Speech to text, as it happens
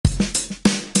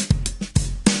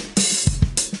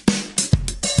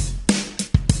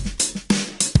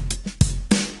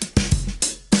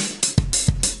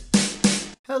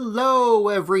Hello,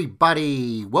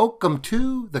 everybody. Welcome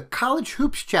to the College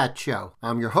Hoops Chat Show.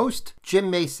 I'm your host,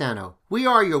 Jim Maysano. We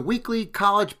are your weekly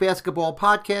college basketball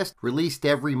podcast released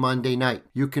every Monday night.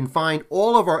 You can find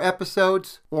all of our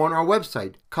episodes on our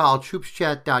website,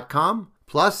 collegehoopschat.com.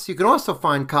 Plus, you can also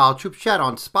find College Hoops Chat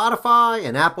on Spotify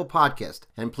and Apple Podcast.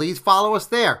 And please follow us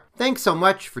there. Thanks so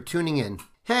much for tuning in.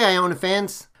 Hey, Iona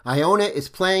fans. Iona is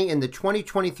playing in the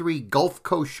 2023 Gulf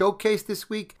Coast Showcase this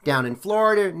week down in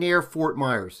Florida near Fort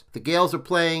Myers. The Gales are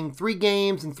playing 3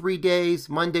 games in 3 days,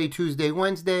 Monday, Tuesday,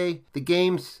 Wednesday. The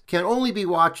games can only be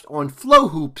watched on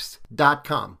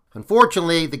flowhoops.com.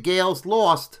 Unfortunately, the Gales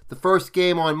lost the first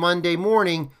game on Monday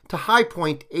morning to High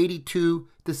Point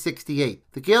 82-68.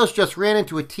 The Gales just ran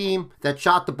into a team that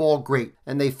shot the ball great,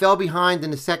 and they fell behind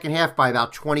in the second half by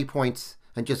about 20 points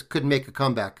and just couldn't make a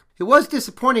comeback. It was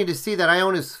disappointing to see that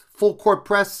Iona's full court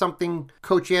press, something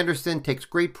Coach Anderson takes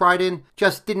great pride in,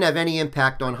 just didn't have any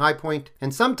impact on High Point,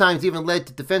 and sometimes even led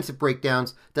to defensive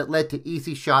breakdowns that led to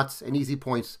easy shots and easy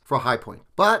points for High Point.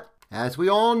 But, as we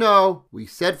all know, we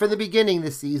said from the beginning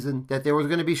this season that there was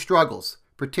going to be struggles,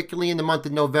 particularly in the month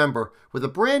of November, with a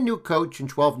brand new coach and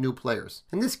 12 new players.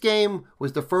 And this game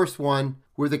was the first one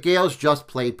where the Gales just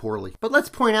played poorly. But let's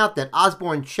point out that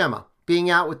Osborne Chema,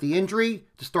 being out with the injury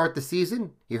to start the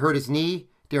season, he hurt his knee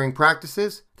during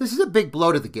practices. This is a big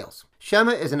blow to the Gales.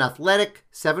 Chema is an athletic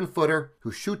 7-footer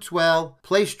who shoots well,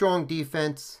 plays strong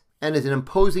defense, and is an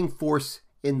imposing force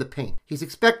in the paint. He's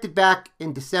expected back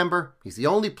in December. He's the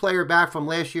only player back from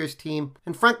last year's team,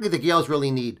 and frankly, the Gales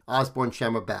really need Osborne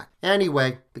Chema back.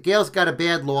 Anyway, the Gales got a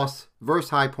bad loss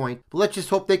versus High Point, but let's just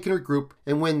hope they can regroup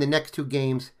and win the next 2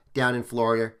 games down in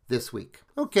Florida this week.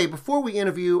 Okay, before we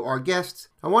interview our guests,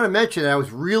 I want to mention that I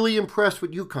was really impressed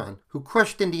with UConn, who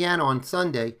crushed Indiana on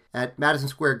Sunday at Madison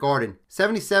Square Garden,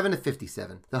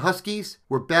 77-57. The Huskies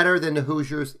were better than the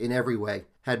Hoosiers in every way.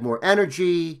 Had more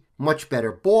energy, much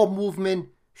better ball movement,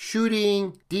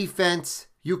 shooting, defense.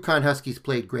 UConn Huskies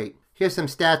played great. Here's some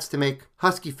stats to make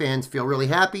Husky fans feel really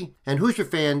happy and Hoosier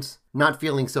fans not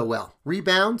feeling so well.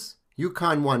 Rebounds,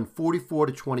 UConn won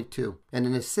 44-22, and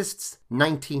in assists,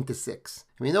 19-6.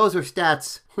 I mean, those are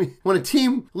stats. When a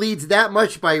team leads that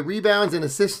much by rebounds and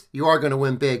assists, you are going to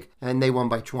win big, and they won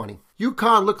by 20.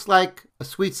 UConn looks like a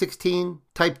Sweet 16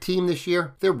 type team this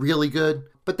year. They're really good,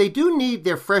 but they do need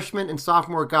their freshman and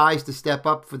sophomore guys to step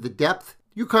up for the depth.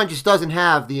 UConn just doesn't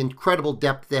have the incredible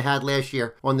depth they had last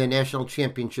year on their national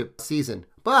championship season.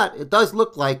 But it does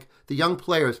look like the young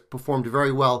players performed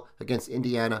very well against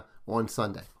Indiana on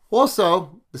Sunday.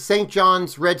 Also, the St.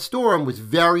 John's Red Storm was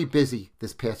very busy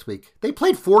this past week. They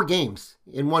played 4 games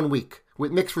in 1 week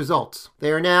with mixed results.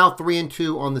 They are now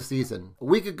 3-2 on the season. A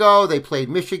week ago, they played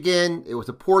Michigan. It was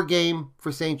a poor game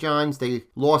for St. John's. They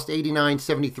lost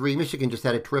 89-73. Michigan just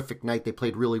had a terrific night. They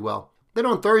played really well. Then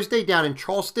on Thursday down in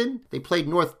Charleston, they played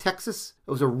North Texas.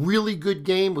 It was a really good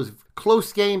game. It was a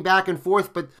close game back and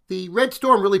forth, but the Red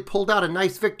Storm really pulled out a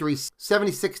nice victory,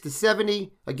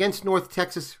 76-70 against North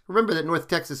Texas. Remember that North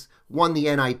Texas won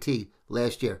the NIT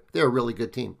last year. They're a really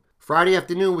good team. Friday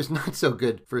afternoon was not so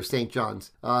good for St.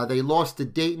 John's. They lost to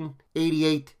Dayton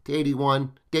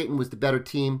 88-81. Dayton was the better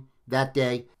team that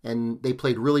day, and they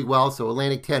played really well, so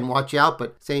Atlantic 10, watch out,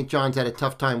 but St. John's had a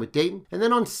tough time with Dayton. And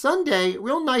then on Sunday,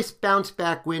 real nice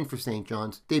bounce-back win for St.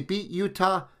 John's. They beat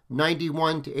Utah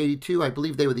 91-82. I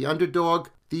believe they were the underdog.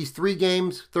 These 3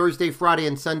 games, Thursday, Friday,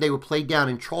 and Sunday, were played down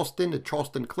in Charleston, the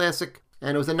Charleston Classic,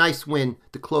 and it was a nice win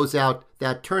to close out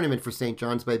that tournament for St.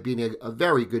 John's by beating a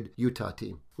very good Utah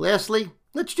team. Lastly,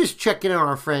 let's just check in on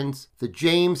our friends, the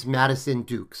James Madison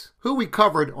Dukes, who we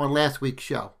covered on last week's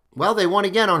show. Well, they won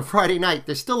again on Friday night.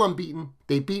 They're still unbeaten.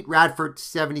 They beat Radford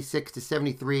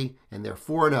 76-73, and they're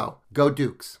 4-0. Go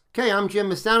Dukes. Okay, I'm Jim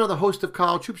Maysano, the host of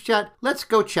College Hoops Chat. Let's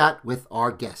go chat with our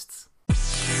guests.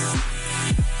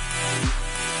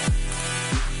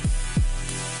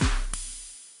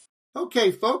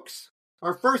 Okay, folks.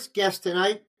 Our first guest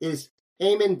tonight is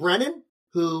Eamon Brennan,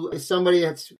 who is somebody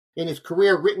that's in his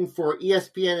career written for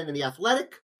ESPN and The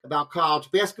Athletic about college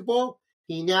basketball.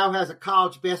 He now has a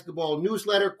college basketball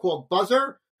newsletter called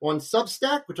Buzzer on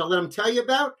Substack, which I'll let him tell you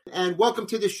about. And welcome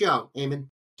to the show, Eamon.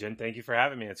 Jim, thank you for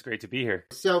having me. It's great to be here.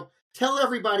 So tell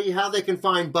everybody how they can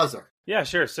find Buzzer. Yeah,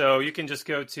 sure. So you can just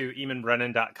go to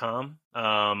eamonbrennan.com.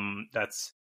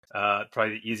 That's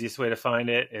probably the easiest way to find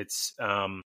it. It's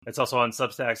also on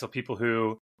Substack, so people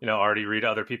who already read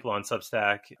other people on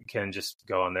Substack can just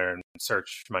go on there and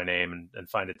search my name and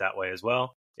find it that way as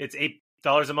well. It's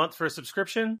 $8 a month for a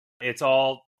subscription. It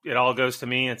all goes to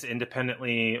me. It's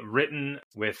independently written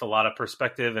with a lot of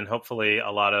perspective and hopefully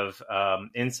a lot of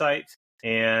insight.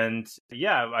 And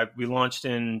yeah, we launched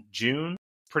in June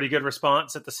pretty good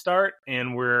response at the start,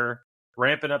 and we're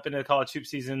ramping up into the college hoop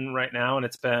season right now. And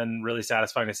it's been really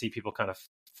satisfying to see people kind of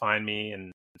find me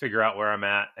and figure out where I'm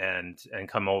at and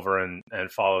come over and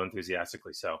follow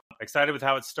enthusiastically. So excited with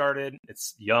how it started.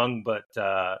 It's young, but,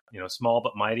 small,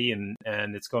 but mighty, and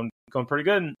it's going pretty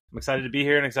good. And I'm excited to be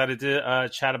here and excited to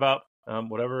chat about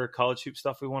whatever college hoop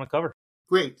stuff we want to cover.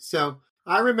 Great. So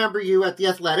I remember you at The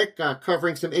Athletic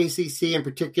covering some ACC, in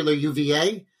particular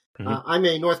UVA. Mm-hmm. I'm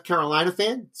a North Carolina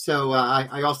fan, so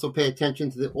I also pay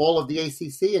attention to all of the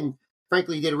ACC, and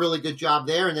frankly, you did a really good job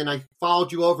there. And then I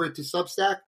followed you over to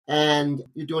Substack, and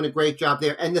you're doing a great job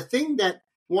there. And the thing that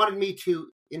wanted me to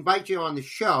invite you on the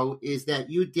show is that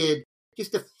you did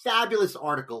just a fabulous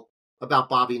article about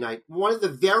Bobby Knight. One of the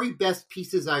very best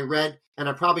pieces I read, and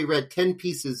I probably read 10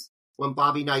 pieces when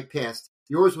Bobby Knight passed.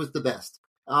 Yours was the best.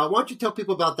 Why don't you tell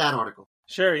people about that article?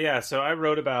 Sure, yeah. So I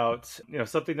wrote about,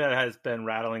 something that has been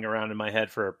rattling around in my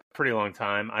head for a pretty long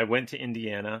time. I went to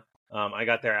Indiana. I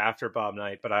got there after Bob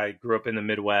Knight, but I grew up in the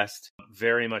Midwest,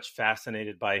 very much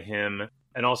fascinated by him,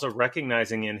 and also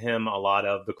recognizing in him a lot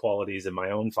of the qualities of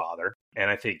my own father. And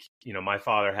I think, my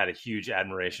father had a huge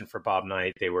admiration for Bob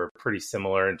Knight. They were pretty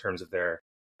similar in terms of their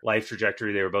life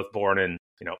trajectory. They were both born in,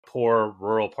 poor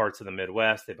rural parts of the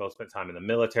Midwest. They both spent time in the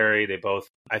military. They both,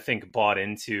 I think, bought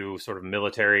into sort of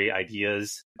military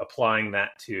ideas, applying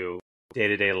that to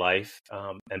day-to-day life,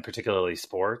 and particularly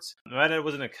sports. My dad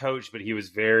wasn't a coach, but he was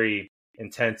very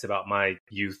intense about my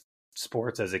youth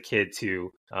sports as a kid to,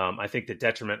 I think, the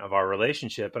detriment of our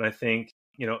relationship. And I think,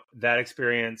 that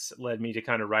experience led me to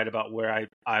kind of write about where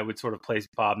I would sort of place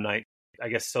Bob Knight, I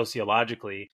guess,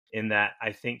 sociologically, in that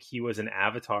I think he was an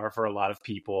avatar for a lot of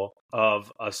people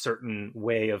of a certain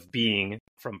way of being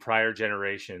from prior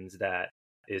generations that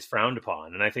is frowned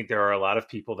upon. And I think there are a lot of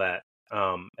people that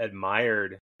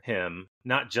admired him,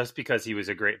 not just because he was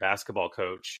a great basketball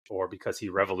coach or because he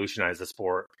revolutionized the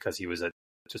sport, because he was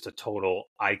just a total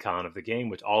icon of the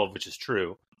game, all of which is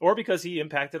true, or because he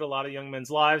impacted a lot of young men's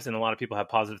lives, and a lot of people have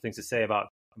positive things to say about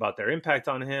their impact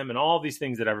on him and all these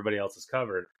things that everybody else has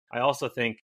covered. I also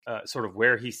think sort of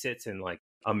where he sits in like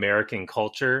American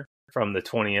culture from the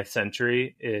 20th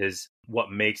century is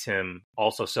what makes him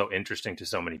also so interesting to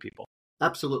so many people.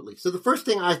 Absolutely. So the first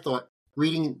thing I thought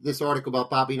reading this article about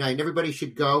Bobby Knight, and everybody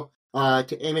should go to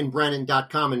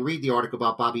eamonbrennan.com and read the article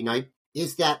about Bobby Knight,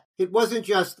 is that it wasn't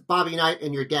just Bobby Knight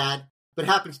and your dad, but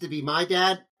happens to be my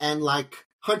dad and like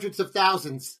hundreds of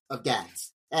thousands of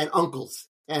dads and uncles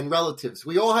and relatives.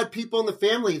 We all had people in the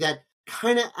family that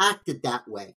kind of acted that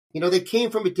way. They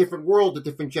came from a different world, a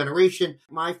different generation.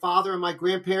 My father and my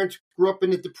grandparents grew up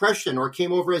in the Depression or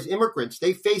came over as immigrants.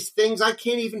 They faced things I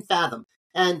can't even fathom.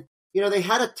 And, they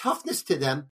had a toughness to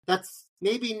them that's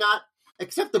maybe not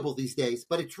acceptable these days,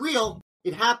 but it's real.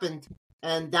 It happened.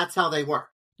 And that's how they were.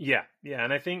 Yeah. Yeah.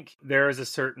 And I think there is a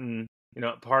certain,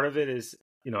 part of it is,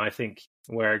 I think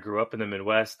where I grew up in the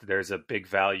Midwest, there's a big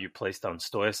value placed on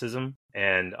stoicism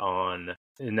and on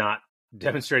not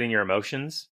demonstrating your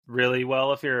emotions really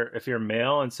well if you're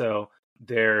male. And so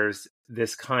there's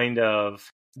this kind of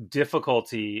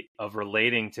difficulty of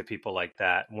relating to people like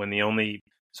that when the only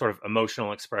sort of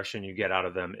emotional expression you get out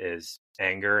of them is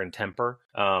anger and temper.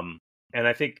 And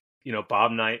I think,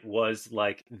 Bob Knight was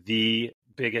like the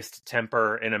biggest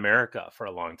temper in America for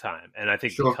a long time. And I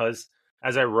think because,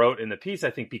 as I wrote in the piece,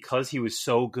 I think because he was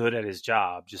so good at his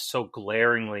job, just so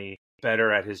glaringly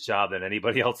better at his job than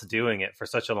anybody else doing it for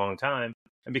such a long time,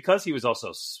 and because he was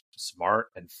also smart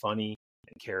and funny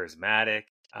and charismatic,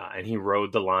 and he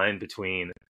rode the line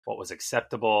between what was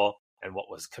acceptable and what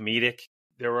was comedic,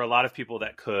 there were a lot of people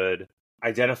that could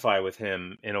identify with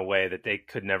him in a way that they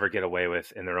could never get away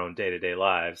with in their own day-to-day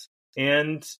lives.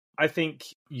 And I think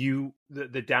the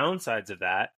downsides of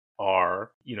that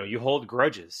are, you hold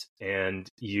grudges and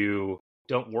you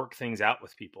don't work things out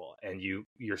with people, and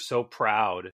you're so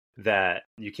proud that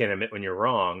you can't admit when you're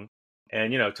wrong.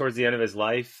 And, towards the end of his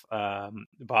life,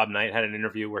 Bob Knight had an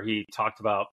interview where he talked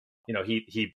about,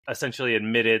 he essentially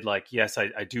admitted, like, yes,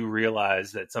 I do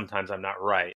realize that sometimes I'm not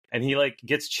right. And he like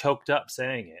gets choked up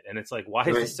saying it. And it's like, why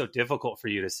is this so difficult for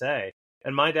you to say?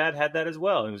 And my dad had that as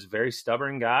well. He was a very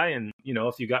stubborn guy. And,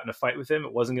 if you got in a fight with him,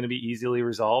 it wasn't going to be easily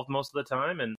resolved most of the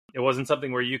time. And it wasn't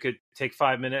something where you could take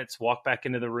 5 minutes, walk back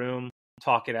into the room,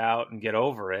 talk it out and get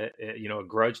over it. A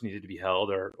grudge needed to be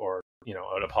held or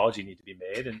an apology needed to be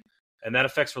made. And that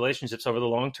affects relationships over the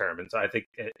long term. And so I think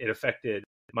it affected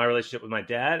my relationship with my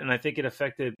dad. And I think it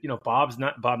affected,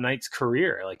 Bob Knight's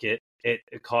career. Like it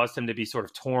caused him to be sort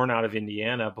of torn out of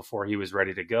Indiana before he was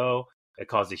ready to go. It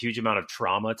caused a huge amount of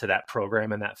trauma to that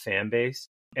program and that fan base.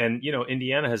 And,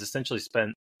 Indiana has essentially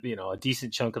spent a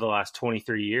decent chunk of the last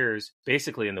 23 years,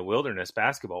 basically in the wilderness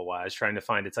basketball wise, trying to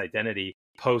find its identity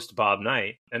post Bob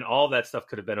Knight. And all that stuff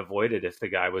could have been avoided if the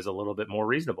guy was a little bit more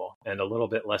reasonable and a little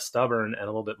bit less stubborn and a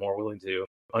little bit more willing to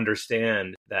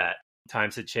understand that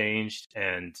times had changed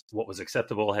and what was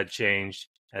acceptable had changed.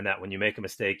 And that when you make a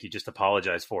mistake, you just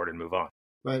apologize for it and move on.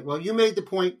 Right. Well, you made the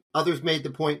point. Others made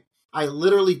the point. I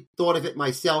literally thought of it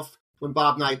myself when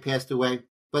Bob Knight passed away.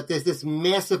 But there's this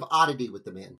massive oddity with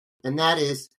the man. And that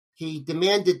is he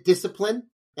demanded discipline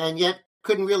and yet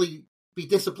couldn't really be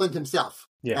disciplined himself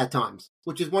at times,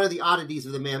 which is one of the oddities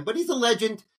of the man. But he's a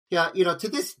legend. Yeah, to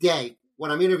this day,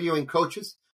 when I'm interviewing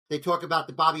coaches, they talk about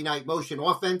the Bobby Knight motion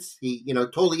offense. He,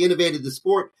 totally innovated the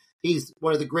sport. He's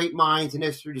one of the great minds in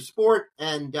history of the sport.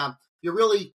 And you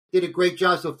really did a great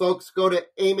job. So, folks, go to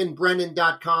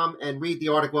eamonbrennan.com and read the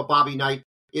article of Bobby Knight.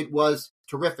 It was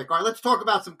terrific. All right, let's talk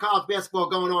about some college basketball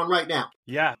going on right now.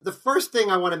 Yeah. The first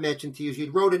thing I want to mention to you is you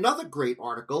wrote another great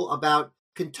article about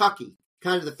Kentucky,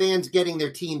 kind of the fans getting their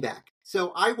team back.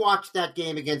 So I watched that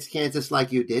game against Kansas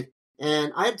like you did,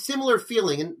 and I had a similar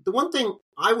feeling. And the one thing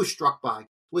I was struck by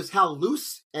was how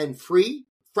loose and free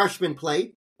freshmen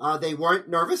played. They weren't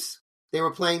nervous. They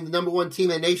were playing the number one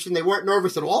team in the nation. They weren't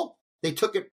nervous at all. They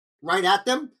took it right at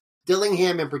them.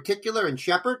 Dillingham in particular and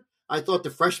Shepard. I thought the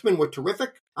freshmen were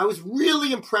terrific. I was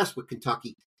really impressed with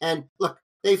Kentucky. And look,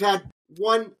 they've had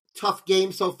one tough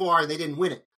game so far and they didn't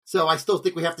win it. So I still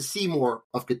think we have to see more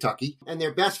of Kentucky. And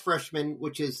their best freshman,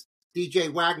 which is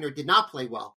DJ Wagner, did not play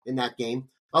well in that game.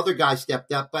 Other guys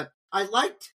stepped up. But I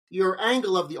liked your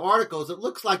angle of the articles. It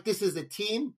looks like this is a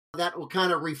team that will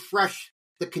kind of refresh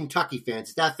the Kentucky fans.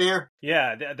 Is that fair?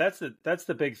 Yeah, that's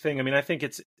the big thing. I mean, I think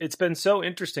it's been so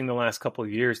interesting the last couple of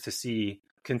years to see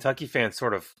Kentucky fans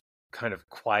sort of kind of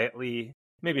quietly,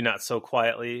 maybe not so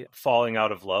quietly, falling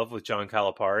out of love with John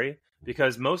Calipari,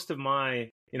 because most of my,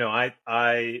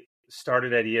 I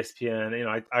started at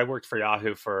ESPN, I worked for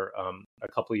Yahoo for a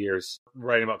couple of years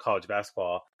writing about college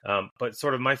basketball. But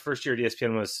sort of my first year at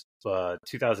ESPN was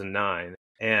 2009,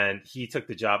 and he took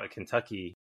the job at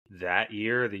Kentucky that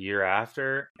year, the year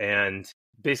after, and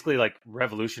basically like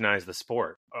revolutionized the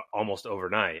sport almost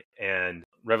overnight and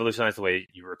revolutionized the way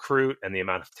you recruit and the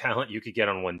amount of talent you could get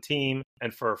on one team.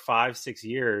 And for 5-6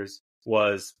 years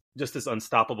was just this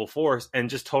unstoppable force and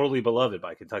just totally beloved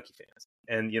by Kentucky fans.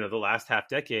 And, the last half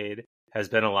decade has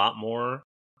been a lot more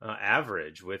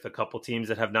average, with a couple teams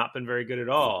that have not been very good at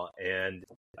all. And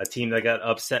a team that got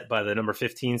upset by the number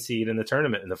 15 seed in the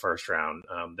tournament in the first round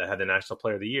that had the National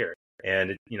Player of the Year.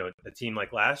 And, a team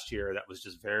like last year that was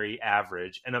just very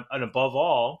average and above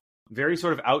all, very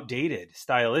sort of outdated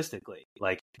stylistically,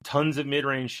 like tons of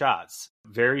mid-range shots,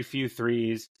 very few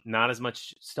threes, not as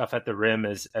much stuff at the rim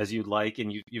as you'd like.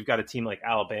 And you've got a team like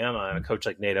Alabama and a coach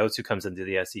like Nate Oates who comes into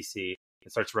the SEC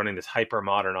and starts running this hyper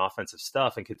modern offensive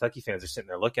stuff. And Kentucky fans are sitting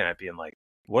there looking at it being like,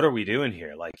 what are we doing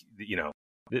here? Like,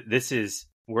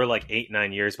 we're like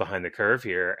 8-9 years behind the curve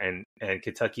here. And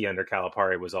Kentucky under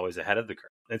Calipari was always ahead of the curve.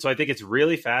 And so I think it's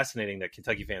really fascinating that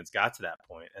Kentucky fans got to that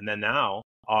point and then now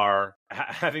are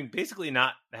having basically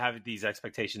not having these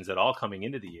expectations at all coming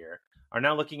into the year, are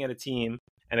now looking at a team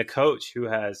and a coach who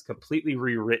has completely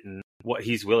rewritten what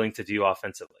he's willing to do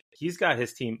offensively. He's got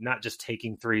his team not just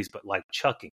taking threes, but like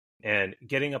chucking and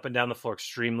getting up and down the floor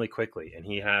extremely quickly. And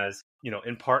he has,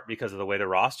 in part because of the way the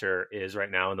roster is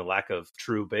right now and the lack of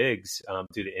true bigs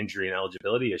due to injury and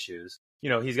eligibility issues.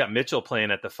 He's got Mitchell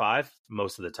playing at the 5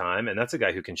 most of the time, and that's a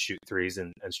guy who can shoot threes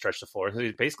and stretch the floor. So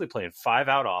he's basically playing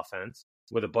 5-out offense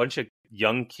with a bunch of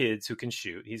young kids who can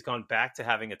shoot. He's gone back to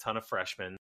having a ton of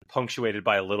freshmen, punctuated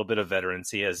by a little bit of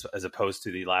veterancy as opposed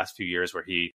to the last few years where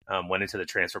he went into the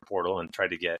transfer portal and tried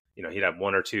to get, he'd have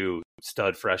 1 or 2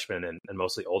 stud freshmen and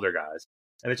mostly older guys.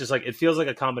 And it's just like, it feels like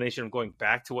a combination of going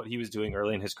back to what he was doing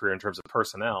early in his career in terms of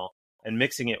personnel and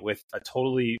mixing it with a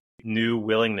totally new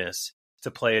willingness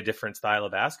to play a different style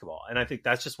of basketball. And I think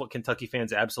that's just what Kentucky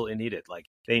fans absolutely needed. Like,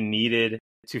 they needed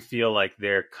to feel like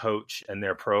their coach and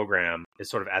their program is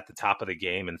sort of at the top of the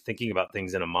game and thinking about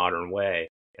things in a modern way.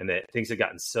 And that things have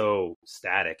gotten so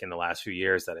static in the last few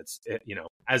years that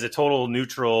as a total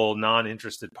neutral,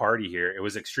 non-interested party here, it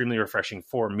was extremely refreshing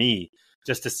for me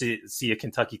just to see a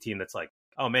Kentucky team that's like,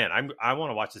 oh man, I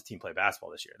want to watch this team play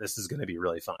basketball this year. This is going to be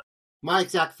really fun. My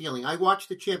exact feeling. I watched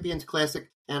the Champions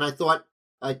Classic and I thought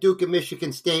Duke and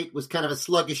Michigan State was kind of a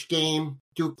sluggish game.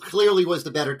 Duke clearly was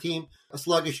the better team, a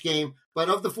sluggish game. But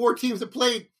of the 4 teams that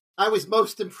played, I was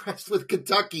most impressed with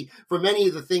Kentucky for many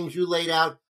of the things you laid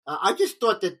out. I just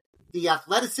thought that the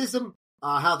athleticism,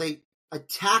 how they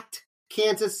attacked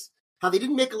Kansas, how they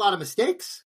didn't make a lot of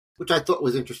mistakes, which I thought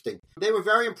was interesting. They were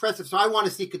very impressive, so I want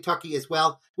to see Kentucky as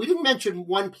well. We didn't mention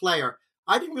one player.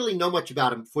 I didn't really know much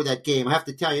about him for that game. I have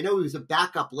to tell you, I know he was a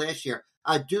backup last year.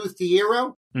 Du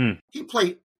Thiero, he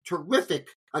played terrific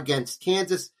against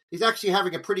Kansas. He's actually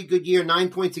having a pretty good year, 9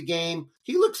 points a game.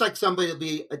 He looks like somebody that'll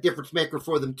be a difference maker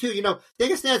for them, too. They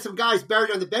just had some guys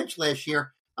buried on the bench last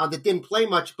year that didn't play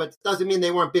much, but doesn't mean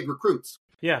they weren't big recruits.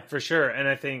 Yeah, for sure. And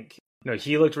I think,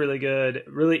 he looked really good,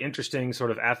 really interesting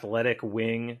sort of athletic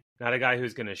wing. Not a guy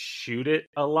who's going to shoot it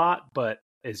a lot, but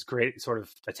is great sort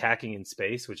of attacking in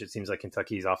space, which it seems like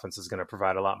Kentucky's offense is going to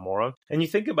provide a lot more of. And you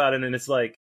think about it, and it's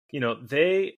like,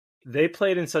 they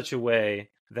played in such a way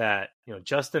that,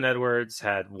 Justin Edwards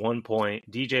had 1 point,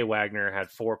 DJ Wagner had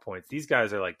 4 points. These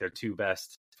guys are like their two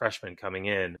best freshmen coming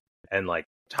in and like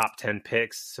top 10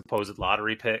 picks, supposed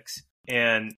lottery picks.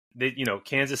 And they,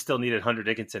 Kansas still needed Hunter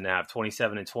Dickinson to have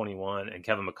 27 and 21 and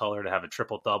Kevin McCullough to have a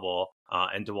triple-double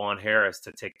and DeJuan Harris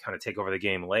to take over the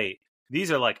game late.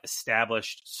 These are like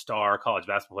established star college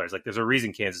basketball players. Like there's a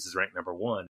reason Kansas is ranked number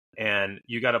 1. And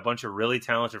you got a bunch of really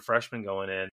talented freshmen going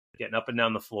in, getting up and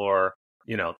down the floor,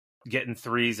 getting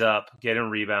threes up, getting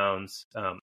rebounds.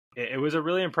 It was a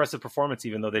really impressive performance,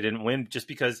 even though they didn't win, just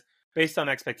because based on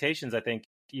expectations, I think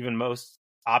even most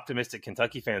optimistic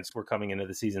Kentucky fans were coming into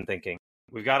the season thinking,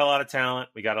 we've got a lot of talent.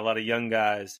 We got a lot of young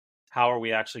guys. How are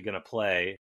we actually going to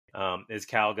play? Is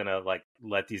Cal going to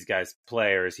let these guys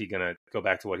play, or is he going to go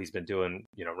back to what he's been doing,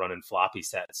 running floppy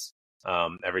sets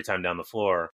every time down the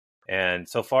floor? And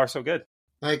so far, so good.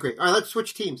 I agree. All right, let's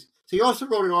switch teams. So you also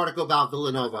wrote an article about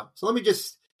Villanova. So let me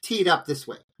just tee it up this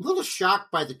way. I'm a little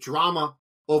shocked by the drama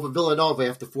over Villanova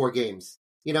after 4 games.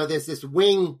 There's this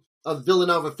wing of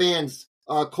Villanova fans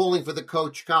calling for the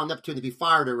coach, Kyle Neptune, to be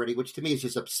fired already, which to me is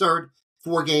just absurd.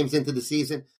 4 games into the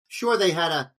season. Sure, they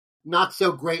had a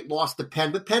not-so-great loss to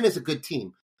Penn, but Penn is a good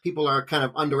team. People are kind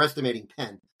of underestimating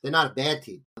Penn. They're not a bad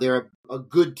team. They're a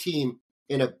good team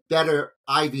in a better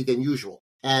Ivy than usual.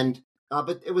 And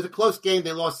but it was a close game.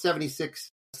 They lost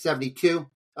 76-72.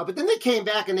 But then they came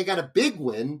back and they got a big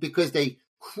win because they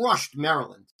crushed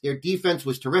Maryland. Their defense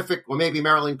was terrific, or maybe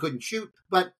Maryland couldn't shoot,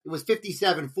 but it was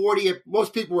 57-40.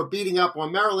 Most people were beating up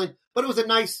on Maryland, but it was a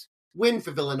nice win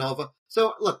for Villanova.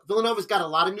 So, look, Villanova's got a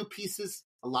lot of new pieces,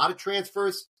 a lot of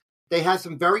transfers. They have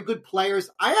some very good players.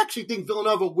 I actually think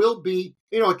Villanova will be,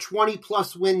 a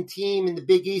 20-plus win team in the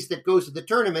Big East that goes to the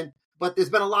tournament, but there's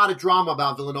been a lot of drama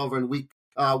about Villanova in week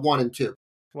 1 and 2.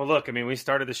 Well, look, we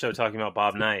started the show talking about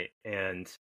Bob Knight,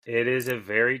 and it is a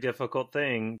very difficult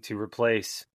thing to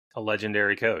replace a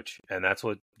legendary coach, and that's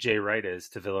what Jay Wright is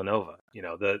to Villanova.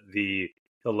 The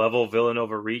level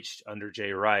Villanova reached under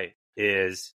Jay Wright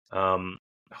is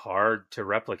hard to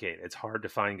replicate. It's hard to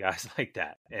find guys like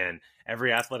that, and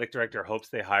every athletic director hopes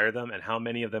they hire them. And how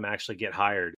many of them actually get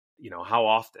hired? How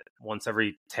often? Once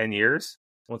every 10 years?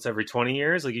 Once every 20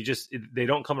 years? They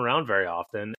don't come around very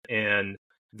often, and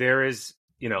there is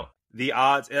the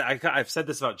odds. I've said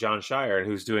this about John Shire,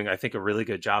 who's doing, I think, a really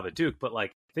good job at Duke. But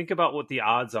think about what the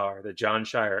odds are that John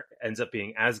Shire ends up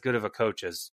being as good of a coach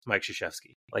as Mike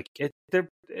Krzyzewski.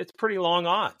 It's pretty long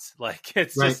odds.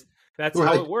 It's right. Just that's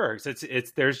right. How it works.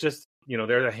 There's just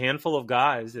there's a handful of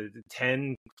guys,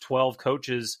 10, 12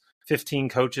 coaches, 15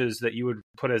 coaches that you would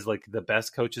put as the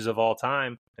best coaches of all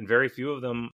time, and very few of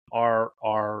them are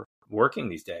working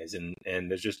these days. And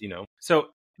there's just so.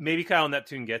 Maybe Kyle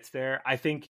Neptune gets there. I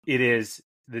think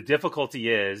the difficulty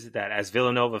is that as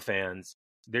Villanova fans,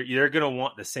 they're going to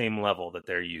want the same level that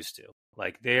they're used to.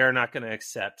 They are not going to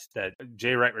accept that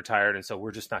Jay Wright retired, and so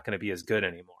we're just not going to be as good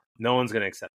anymore. No one's going to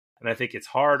accept it. And I think it's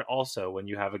hard also when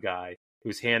you have a guy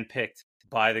who's handpicked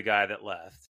by the guy that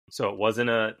left. So it wasn't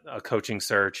a coaching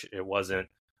search. It wasn't,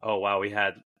 oh, wow, we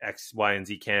had X, Y, and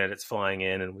Z candidates flying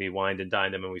in, and we wined and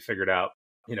dined them, and we figured out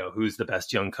who's the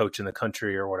best young coach in the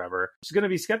country or whatever. There's going to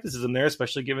be skepticism there,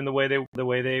 especially given the way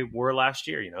they were last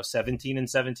year.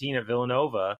 17-17 at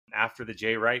Villanova after the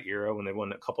Jay Wright era, when they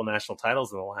won a couple national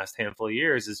titles in the last handful of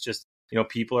years, is just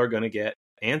people are going to get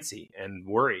antsy and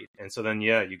worried, and so then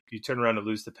you turn around to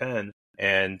lose to Penn,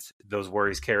 and those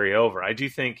worries carry over. I do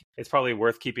think it's probably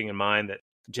worth keeping in mind that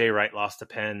Jay Wright lost to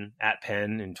Penn at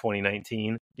Penn in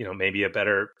 2019. Maybe a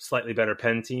slightly better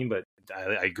Penn team, but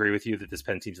I agree with you that this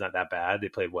Penn team's not that bad. They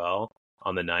played well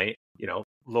on the night.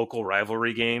 Local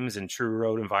rivalry games and true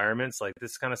road environments,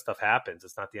 this kind of stuff happens.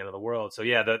 It's not the end of the world. So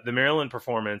yeah, the Maryland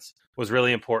performance was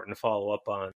really important to follow up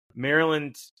on.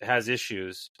 Maryland has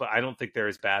issues, but I don't think they're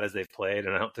as bad as they've played,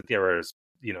 and I don't think they were as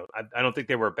I don't think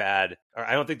they were bad, or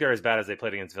I don't think they're as bad as they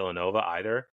played against Villanova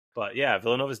either. But yeah,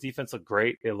 Villanova's defense looked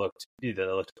great. They looked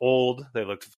old, they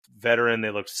looked veteran,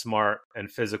 they looked smart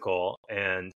and physical,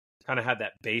 and kind of had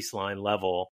that baseline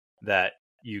level that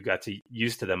you got to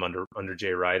used to them under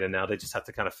Jay Wright, and now they just have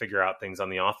to kind of figure out things on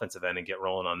the offensive end and get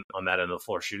rolling on that end of the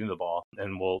floor shooting the ball,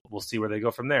 and we'll see where they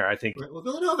go from there. I think. Right. Well,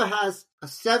 Villanova has a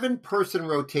 7-person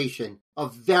rotation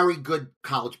of very good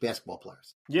college basketball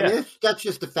players. Yeah, I mean, that's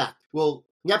just a fact. Will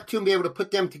Neptune be able to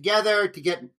put them together to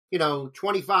get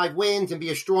 25 wins and be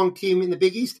a strong team in the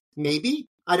Big East? Maybe.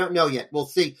 I don't know yet. We'll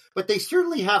see. But they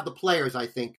certainly have the players, I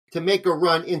think, to make a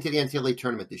run into the NCAA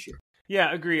tournament this year.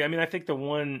 Yeah, agree. I mean, I think the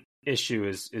one issue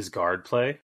is guard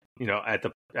play.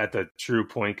 At the true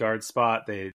point guard spot,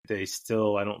 they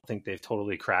still, I don't think they've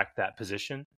totally cracked that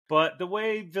position. But the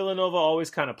way Villanova always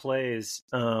kind of plays,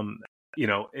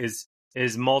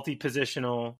 is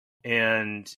multi-positional,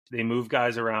 and they move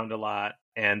guys around a lot.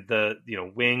 And the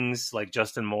wings like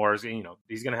Justin Moore's,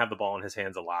 he's going to have the ball in his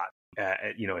hands a lot.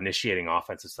 Initiating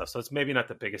offensive stuff. So it's maybe not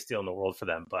the biggest deal in the world for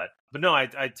them, but no, I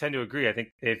tend to agree. I think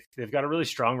they've got a really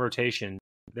strong rotation.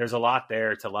 There's a lot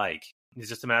there to like. It's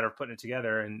just a matter of putting it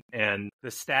together, and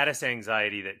the status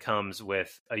anxiety that comes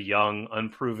with a young,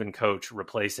 unproven coach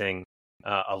replacing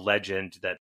a legend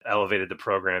that elevated the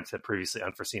program to previously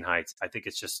unforeseen heights. I think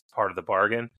it's just part of the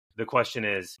bargain. The question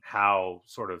is, how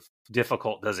sort of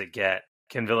difficult does it get?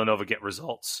 Can Villanova get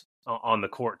results on the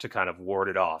court to kind of ward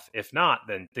it off? If not,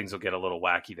 then things will get a little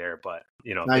wacky there. But,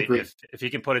 I agree. If he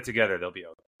can put it together, they'll be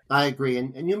okay. I agree.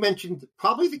 And you mentioned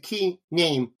probably the key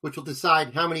name, which will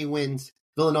decide how many wins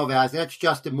Villanova has, and that's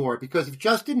Justin Moore. Because if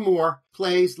Justin Moore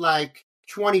plays like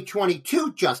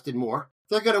 2022 Justin Moore,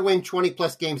 they're going to win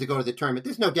 20-plus games to go to the tournament.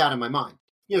 There's no doubt in my mind.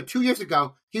 2 years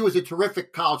ago, he was a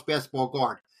terrific college basketball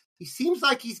guard. He seems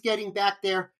like he's getting back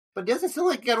there, but it doesn't seem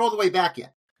like he got all the way back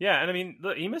yet. Yeah, and I mean,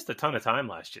 look, he missed a ton of time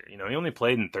last year. He only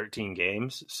played in 13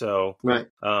 games. So, right.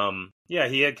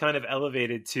 He had kind of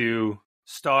elevated to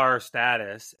star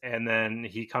status, and then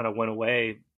he kind of went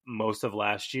away most of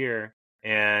last year.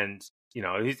 And,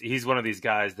 he's one of these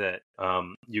guys that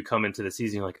you come into the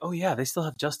season, you're like, oh, yeah, they still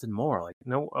have Justin Moore. Like,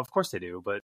 no, of course they do.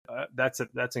 But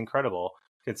that's incredible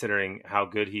considering how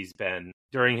good he's been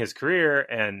during his career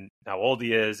and how old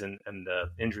he is and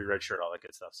the injury red shirt, all that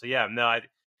good stuff. So, yeah, no,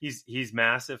 He's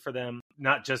massive for them,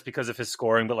 not just because of his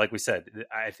scoring, but like we said,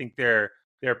 I think their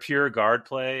pure guard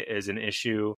play is an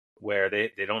issue where they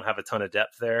don't have a ton of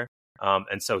depth there.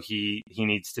 And so he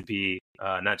needs to be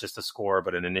not just a scorer,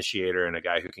 but an initiator and a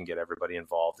guy who can get everybody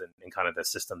involved in kind of the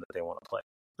system that they want to play.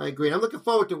 I agree. I'm looking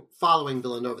forward to following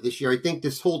Villanova this year. I think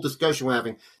this whole discussion we're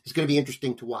having is going to be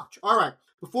interesting to watch. All right.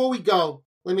 Before we go,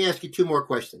 let me ask you 2 more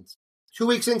questions. 2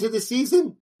 weeks into the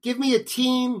season, give me a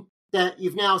team that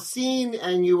you've now seen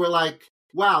and you were like,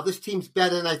 wow, this team's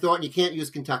better than I thought, and you can't use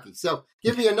Kentucky. So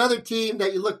give me another team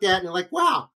that you looked at and you're like,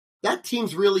 wow, that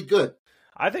team's really good.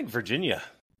 I think Virginia.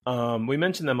 We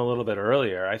mentioned them a little bit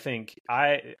earlier. I think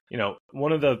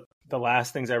one of the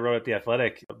last things I wrote at The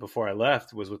Athletic before I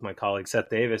left was with my colleague Seth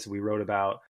Davis. We wrote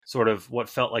about sort of what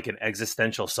felt like an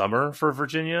existential summer for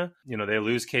Virginia. They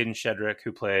lose Caden Shedrick,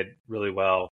 who played really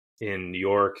well in New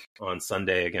York on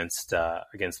Sunday against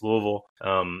Louisville.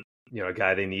 A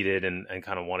guy they needed and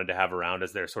kind of wanted to have around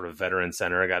as their sort of veteran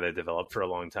center, a guy they developed for a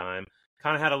long time.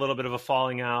 Kind of had a little bit of a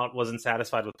falling out, wasn't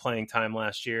satisfied with playing time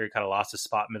last year. He kind of lost his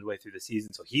spot midway through the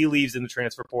season, so he leaves in the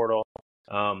transfer portal.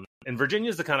 And Virginia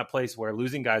is the kind of place where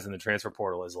losing guys in the transfer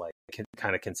portal is like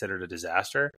kind of considered a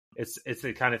disaster. It's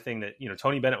the kind of thing that,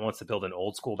 Tony Bennett wants to build an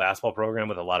old school basketball program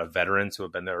with a lot of veterans who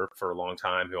have been there for a long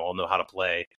time, who all know how to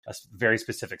play a very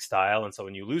specific style. And so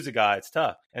when you lose a guy, it's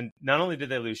tough. And not only did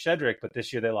they lose Shedrick, but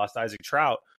this year they lost Isaac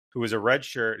Trout, who was a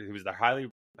redshirt, who was the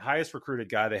highest recruited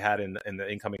guy they had in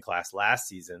the incoming class last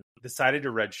season, decided to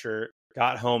redshirt,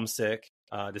 got homesick,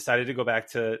 decided to go back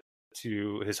to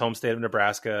his home state of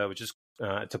Nebraska, which is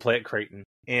to play at Creighton.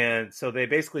 And so they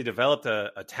basically developed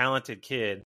a talented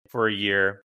kid for a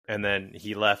year, and then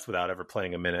he left without ever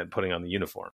playing a minute, putting on the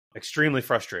uniform. Extremely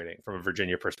frustrating from a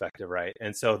Virginia perspective, right?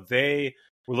 And so they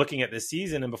were looking at this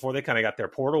season, and before they kind of got their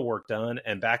portal work done,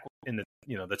 and back in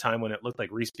the time when it looked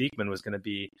like Reese Beekman was going to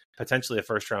be potentially a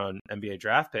first-round NBA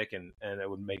draft pick, and it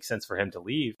would make sense for him to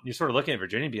leave, you're sort of looking at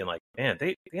Virginia being like, man,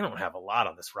 they don't have a lot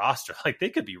on this roster. Like, they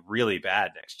could be really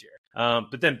bad next year.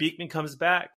 But then Beekman comes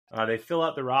back. They fill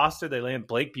out the roster. They land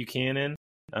Blake Buchanan,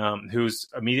 who's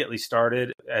immediately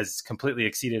started, as completely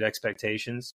exceeded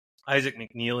expectations. Isaac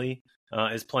McNeely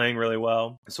is playing really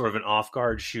well, sort of an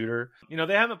off-guard shooter.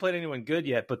 They haven't played anyone good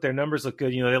yet, but their numbers look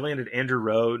good. They landed Andrew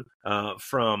Rode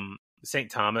from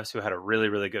St. Thomas, who had a really,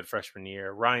 really good freshman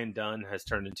year. Ryan Dunn has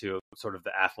turned into sort of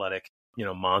the athletic,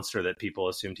 monster that people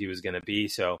assumed he was going to be.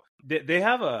 So they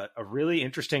have a really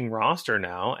interesting roster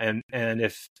now. And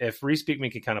if Reese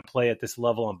Beekman can kind of play at this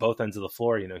level on both ends of the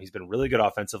floor, he's been really good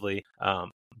offensively,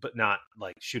 but not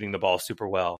like shooting the ball super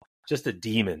well. just a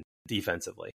demon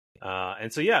defensively.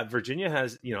 And so, yeah, Virginia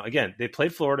has, again, they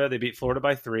played Florida. They beat Florida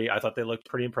by 3. I thought they looked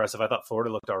pretty impressive. I thought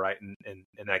Florida looked all right in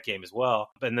that game as well.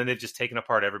 But then they've just taken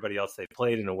apart everybody else they've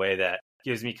played in a way that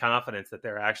gives me confidence that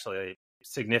they're actually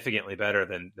significantly better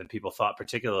than people thought,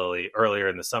 particularly earlier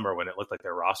in the summer when it looked like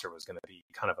their roster was going to be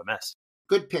kind of a mess.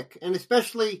 Good pick. And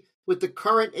especially with the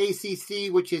current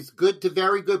ACC, which is good to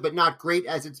very good, but not great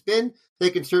as it's been, they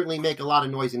can certainly make a lot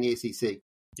of noise in the ACC.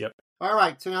 Yep. All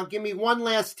right, so now give me one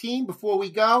last team before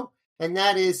we go, and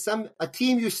that is a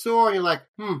team you saw and you're like,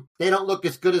 they don't look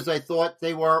as good as I thought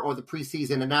they were, or the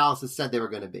preseason analysis said they were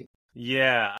going to be.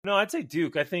 Yeah. No, I'd say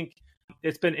Duke. I think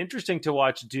it's been interesting to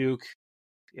watch Duke.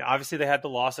 Obviously, they had the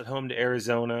loss at home to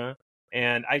Arizona,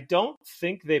 and I don't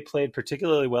think they played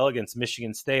particularly well against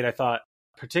Michigan State. I thought,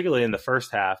 particularly in the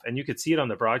first half, and you could see it on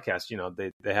the broadcast,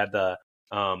 they had the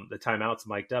timeouts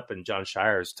mic'd up, and John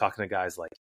Shire's talking to guys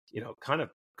like,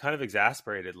 kind of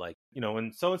exasperated, like,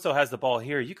 when so-and-so has the ball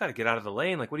here, you got to get out of the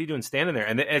lane. Like, what are you doing standing there?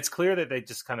 And it's clear that they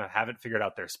just kind of haven't figured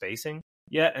out their spacing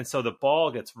yet. And so the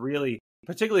ball gets really,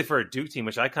 particularly for a Duke team,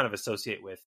 which I kind of associate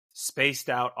with spaced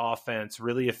out offense,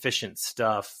 really efficient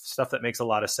stuff that makes a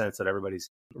lot of sense that everybody's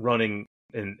running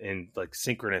in like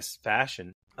synchronous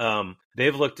fashion.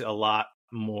 They've looked a lot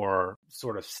more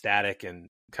sort of static and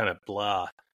kind of blah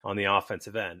on the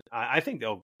offensive end. I think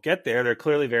they'll get there. They're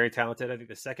clearly very talented. I think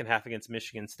the second half against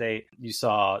Michigan State, you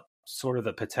saw sort of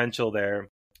the potential there.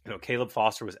 Caleb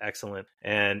Foster was excellent.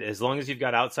 And as long as you've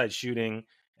got outside shooting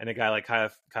and a guy like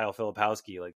Kyle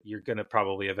Filipowski, like, you're going to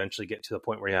probably eventually get to the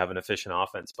point where you have an efficient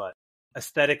offense. But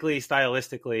aesthetically,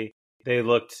 stylistically, they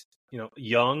looked,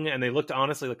 young, and they looked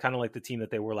honestly kind of like the team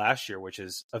that they were last year, which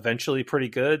is eventually pretty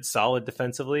good, solid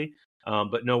defensively,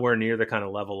 but nowhere near the kind of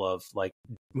level of, like,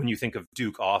 when you think of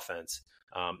Duke offense,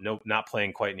 not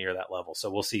playing quite near that level.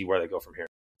 So we'll see where they go from here.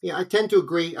 Yeah, I tend to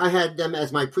agree. I had them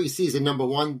as my preseason number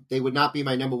 1. They would not be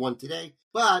my number 1 today.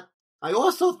 But I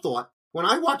also thought, when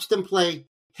I watched them play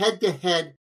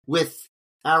head-to-head with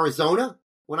Arizona,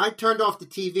 when I turned off the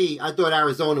TV, I thought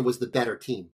Arizona was the better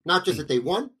team. Not just that they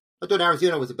won, I thought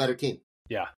Arizona was a better team.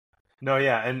 Yeah. No,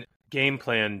 yeah. And game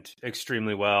planned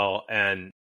extremely well,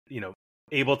 and,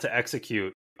 able to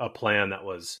execute a plan that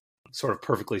was sort of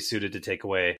perfectly suited to take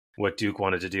away what Duke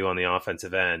wanted to do on the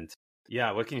offensive end.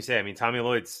 Yeah, what can you say? I mean, Tommy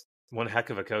Lloyd's one heck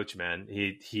of a coach, man.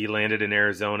 He landed in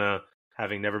Arizona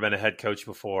having never been a head coach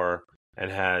before,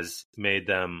 and has made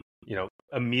them,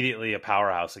 immediately a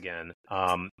powerhouse again.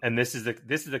 And this is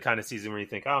the kind of season where you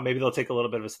think, maybe they'll take a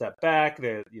little bit of a step back.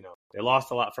 They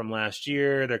lost a lot from last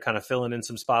year. They're kind of filling in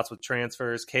some spots with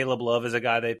transfers. Caleb Love is a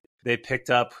guy they picked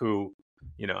up who,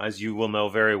 as you will know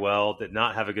very well, did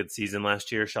not have a good season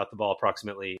last year, shot the ball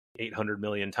approximately 800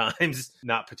 million times,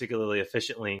 not particularly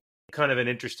efficiently. Kind of an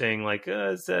interesting, like,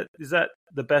 is that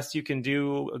the best you can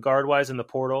do guard-wise in the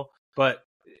portal? But,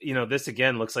 this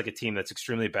again looks like a team that's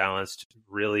extremely balanced,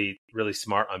 really, really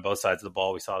smart on both sides of the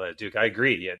ball. We saw that at Duke. I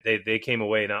agree. Yeah, they came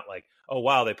away not like, oh,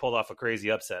 wow, they pulled off a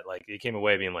crazy upset. Like, they came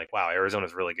away being like, wow,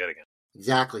 Arizona's really good again.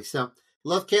 Exactly. So,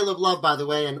 love Caleb Love, by the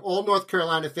way, and all North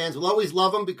Carolina fans will always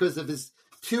love him because of his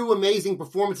 2 amazing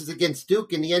performances against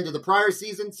Duke in the end of the prior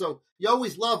season. So, you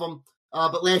always love him.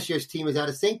 But last year's team is out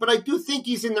of sync. But I do think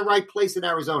he's in the right place in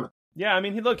Arizona. Yeah, I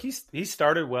mean, he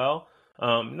started well.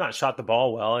 Not shot the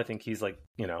ball well. I think he's like,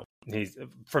 he's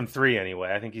from 3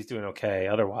 anyway. I think he's doing okay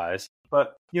otherwise.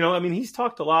 But, he's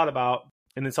talked a lot about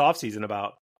in this offseason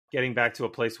about getting back to a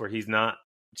place where he's not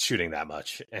shooting that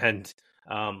much. And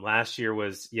last year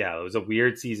was, it was a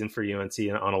weird season for UNC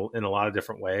in a lot of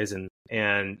different ways.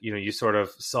 And you sort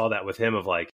of saw that with him of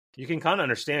like, you can kind of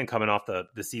understand coming off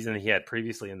the season that he had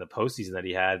previously in the postseason that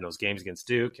he had in those games against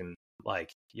Duke. And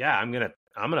like, yeah, I'm going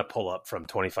to pull up from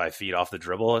 25 feet off the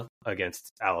dribble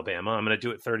against Alabama. I'm going to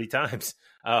do it 30 times.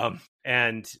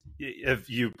 And if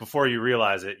before you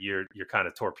realize it, you're kind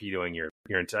of torpedoing your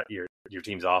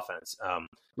team's offense.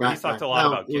 Right, he's talked a lot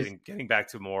about getting back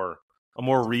to a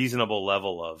more reasonable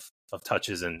level of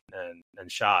touches and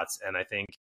shots. And I think,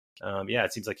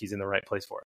 it seems like he's in the right place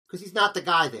for it. Because he's not the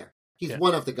guy there. He's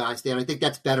one of the guys there, and I think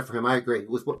that's better for him. I agree. It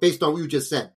was based on what you just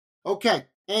said. Okay,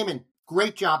 Eamon,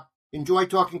 great job. Enjoy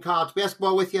talking college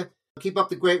basketball with you. Keep up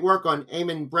the great work on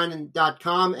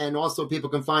EamonBrennan.com, and also people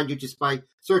can find you just by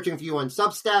searching for you on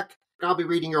Substack. I'll be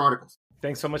reading your articles.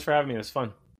 Thanks so much for having me. It was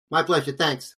fun. My pleasure.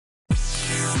 Thanks.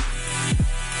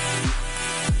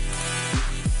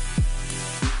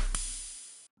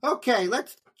 Okay,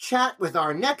 let's chat with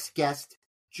our next guest,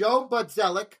 Joe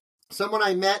Budzelik, someone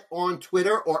I met on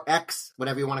Twitter or X,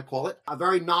 whatever you want to call it. A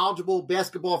very knowledgeable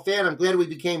basketball fan. I'm glad we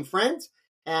became friends.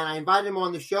 And I invited him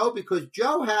on the show because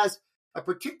Joe has a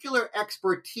particular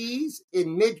expertise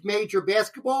in mid-major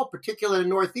basketball, particularly in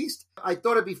the Northeast. I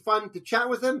thought it'd be fun to chat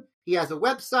with him. He has a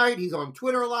website. He's on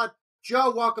Twitter a lot.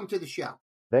 Joe, welcome to the show.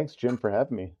 Thanks, Jim, for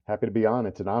having me. Happy to be on.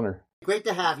 It's an honor. Great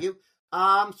to have you.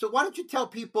 So why don't you tell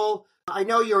people, I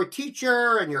know you're a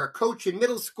teacher and you're a coach in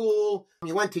middle school.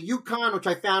 You went to UConn, which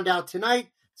I found out tonight.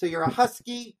 So you're a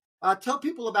Husky. Tell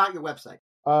people about your website.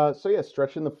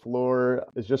 Stretching the Floor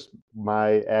is just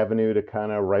my avenue to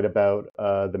kind of write about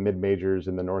the mid-majors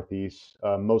in the Northeast,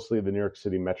 mostly the New York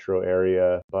City metro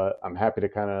area. But I'm happy to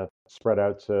kind of spread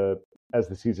out to, as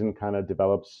the season kind of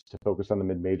develops, to focus on the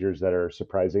mid-majors that are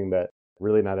surprising that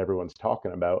really not everyone's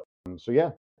talking about.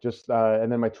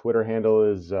 And then my Twitter handle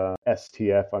is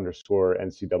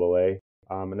STF_NCAA.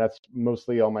 And that's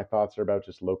mostly all my thoughts are about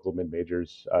just local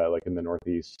mid-majors, like in the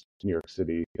Northeast, New York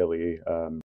City, Philly,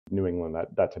 New England,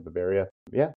 that type of area.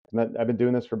 Yeah, I've been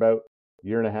doing this for about a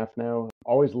year and a half now.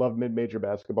 Always loved mid-major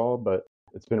basketball, but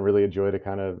it's been really a joy to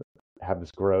kind of have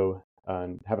this grow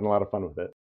and having a lot of fun with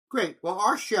it. Great. Well,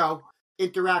 our show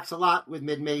interacts a lot with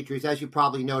mid-majors, as you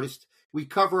probably noticed. We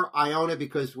cover Iona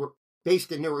because we're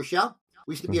based in New Rochelle.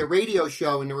 We used to be a radio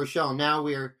show in New Rochelle. Now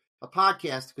we're a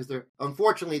podcast because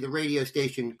unfortunately the radio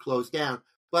station closed down.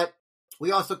 But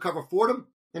we also cover Fordham,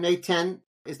 and A10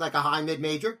 is like a high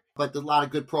mid-major, but there's a lot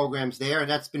of good programs there, and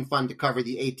that's been fun to cover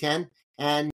the A10.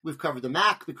 And we've covered the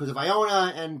MAC because of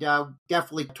Iona, and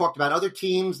definitely talked about other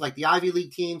teams like the Ivy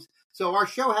League teams. So our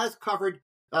show has covered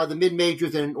the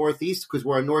mid-majors in the Northeast because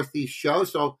we're a Northeast show.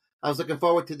 So I was looking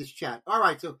forward to this chat. All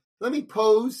right, so let me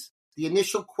pose the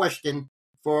initial question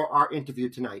for our interview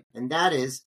tonight, and that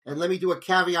is, and let me do a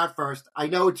caveat first. I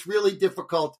know it's really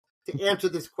difficult to answer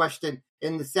this question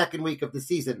in the second week of the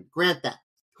season. Grant that.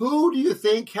 Who do you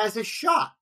think has a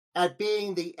shot at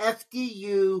being the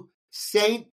FDU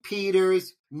St.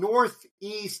 Peter's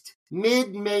Northeast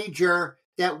mid-major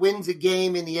that wins a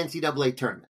game in the NCAA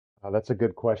tournament? That's a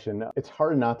good question. It's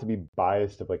hard not to be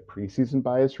biased of like preseason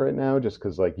bias right now, just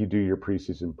because like you do your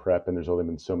preseason prep and there's only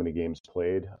been so many games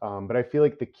played. But I feel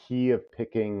like the key of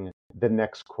picking the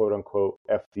next quote unquote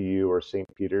FDU or St.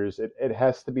 Peter's, it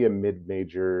has to be a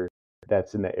mid-major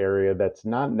that's in the area that's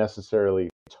not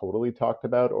necessarily totally talked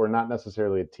about or not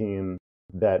necessarily a team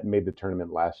that made the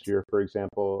tournament last year, for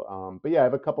example. But yeah, I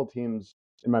have a couple teams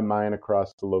in my mind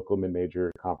across the local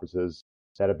mid-major conferences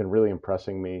that have been really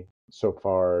impressing me so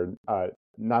far,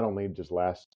 not only just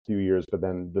last few years, but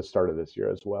then the start of this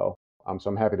year as well. So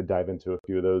I'm happy to dive into a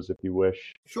few of those if you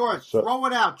wish. Sure, throw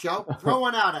it out, Joe. Throw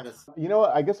one out at us. You know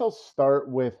what? I guess I'll start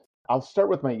with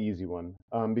my easy one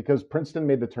because Princeton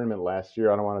made the tournament last year.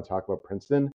 I don't want to talk about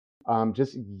Princeton.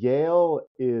 Just Yale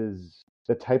is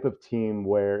the type of team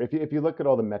where if you look at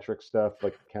all the metric stuff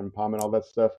like KenPom and all that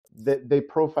stuff, they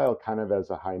profile kind of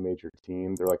as a high major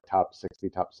team. They're like top 60,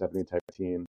 top 70 type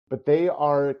team. But they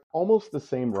are almost the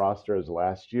same roster as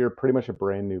last year, pretty much a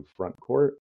brand new front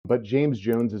court. But James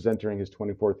Jones is entering his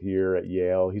 24th year at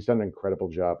Yale. He's done an incredible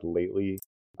job lately.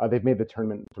 They've made the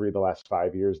tournament 3 of the last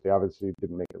 5 years. They obviously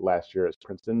didn't make it last year as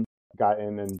Princeton got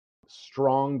in, and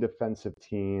strong defensive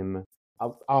team.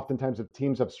 Oftentimes, if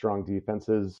teams have strong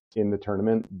defenses in the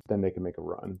tournament, then they can make a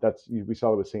run. We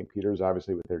saw it with St. Peter's,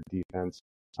 obviously, with their defense.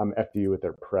 FDU with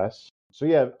their press. So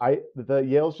yeah, the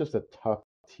Yale's just a tough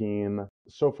team.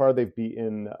 So far, they've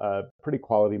beaten pretty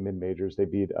quality mid-majors. They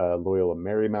beat Loyola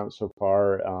Marymount so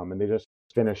far, and they just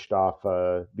finished off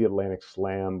the Atlantic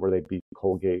Slam where they beat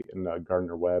Colgate and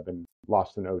Gardner-Webb and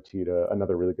lost an OT to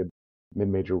another really good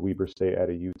mid-major, Weber State out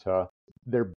of Utah.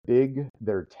 They're big,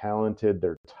 they're talented,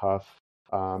 they're tough.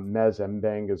 Mez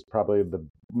Mbang is probably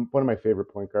one of my favorite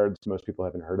point guards most people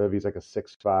haven't heard of. He's like a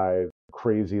 6'5",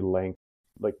 crazy length,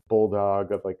 like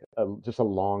bulldog of like just a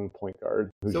long point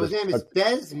guard. So his name is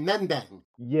Bez Mbang.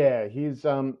 Yeah, he's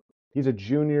a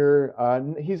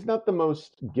junior. He's not the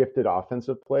most gifted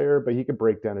offensive player, but he could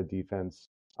break down a defense.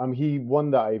 He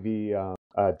won the Ivy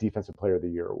Defensive Player of the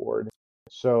Year award.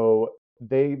 So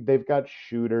they've got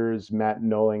shooters. Matt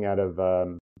Knowling out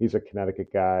of he's a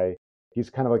Connecticut guy. He's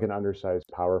kind of like an undersized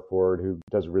power forward who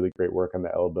does really great work on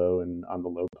the elbow and on the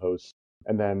low post.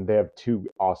 And then they have 2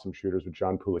 awesome shooters with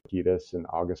John Poulikitis and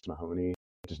August Mahoney,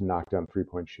 just knock down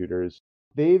 3-point shooters.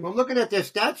 Well, looking at their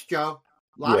stats, Joe,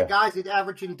 a lot of guys that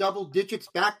average in double digits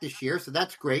back this year, so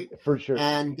that's great. For sure.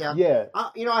 And,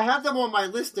 I have them on my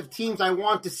list of teams I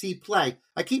want to see play.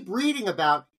 I keep reading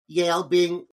about Yale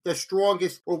being the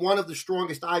strongest or one of the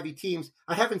strongest Ivy teams.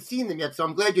 I haven't seen them yet, so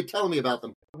I'm glad you're telling me about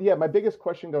them. Yeah, my biggest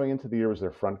question going into the year was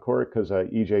their front court because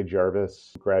E.J.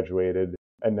 Jarvis graduated,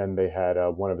 and then they had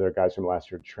one of their guys from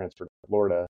last year transferred to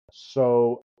Florida.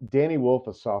 So Danny Wolf,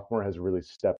 a sophomore, has really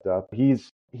stepped up. He's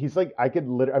he's like, I could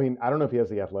literally, I mean, I don't know if he has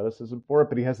the athleticism for it,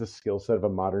 but he has the skill set of a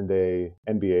modern day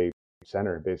NBA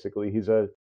center, basically. He's a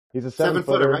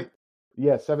 7-footer, right?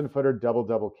 Yeah, 7-footer,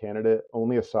 double candidate.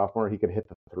 Only a sophomore. He can hit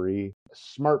the three.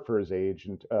 Smart for his age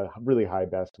and really high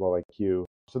basketball IQ.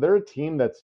 So they're a team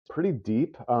that's pretty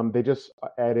deep. They just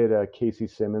added Casey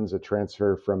Simmons, a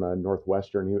transfer from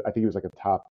Northwestern. I think he was like a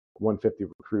top 150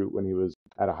 recruit when he was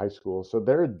at a high school. So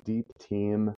they're a deep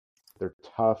team. They're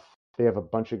tough. They have a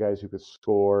bunch of guys who could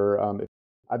score.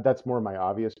 That's more my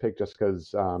obvious pick just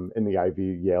because in the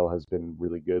Ivy, Yale has been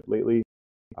really good lately.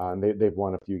 And they've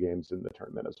won a few games in the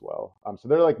tournament as well. So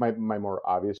they're like my more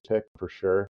obvious pick for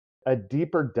sure. A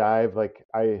deeper dive,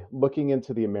 looking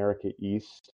into the America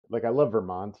East, I love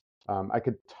Vermont. I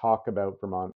could talk about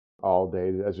Vermont all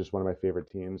day as just one of my favorite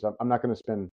teams. I'm not going to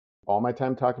spend all my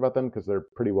time talking about them because they're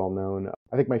pretty well known.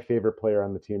 I think my favorite player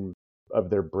on the team of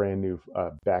their brand new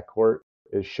backcourt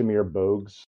is Shamir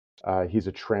Bogues. He's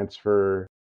a transfer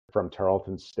from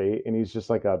Tarleton State, and he's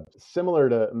just similar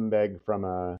to Mbeg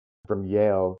from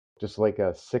Yale, just like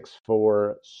a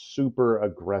 6'4", super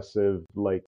aggressive,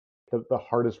 the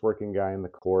hardest working guy in the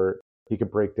court. He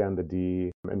could break down the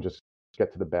D and just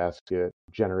get to the basket,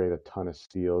 generate a ton of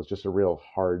steals, just a real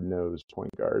hard-nosed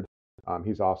point guard.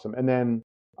 He's awesome. And then,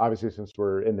 obviously, since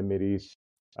we're in the Mideast,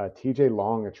 TJ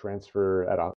Long, a transfer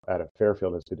at a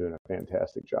Fairfield, has been doing a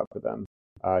fantastic job for them.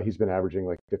 He's been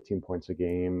averaging 15 points a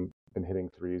game, been hitting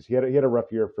threes. He had a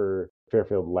rough year for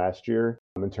Fairfield last year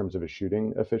in terms of his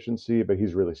shooting efficiency, but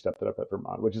he's really stepped it up at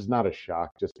Vermont, which is not a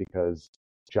shock just because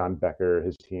John Becker,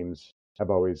 his teams have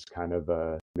always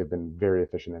they've been very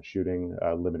efficient at shooting,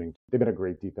 they've been a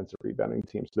great defensive rebounding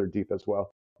team, so they're deep as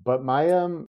well. But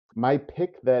my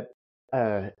pick they're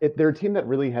a team that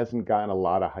really hasn't gotten a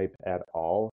lot of hype at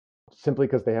all, simply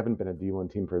because they haven't been a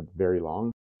D1 team for very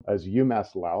long, as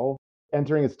UMass Lowell.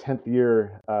 Entering his 10th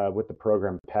year with the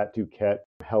program, Pat Duquette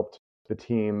helped the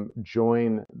team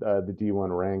join the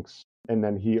D1 ranks, and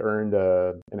then he earned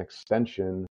an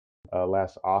extension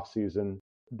last offseason.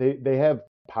 They have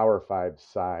Power 5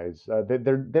 size. They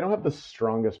don't have the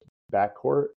strongest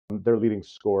backcourt. Their leading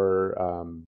scorer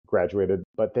graduated,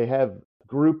 but they have a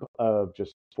group of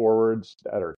just forwards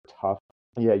that are tough.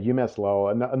 Yeah, UMass Lowell,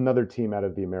 another team out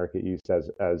of the America East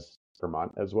as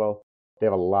Vermont as well. They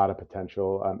have a lot of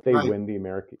potential. If they win the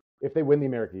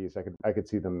America East, I could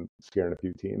see them scaring a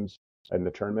few teams in the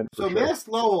tournament. So sure. Mass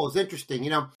Lowell is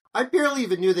interesting. I barely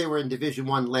even knew they were in Division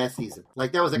I last season.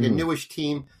 That was a newish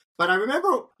team. But I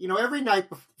remember, every night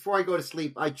before I go to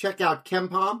sleep, I check out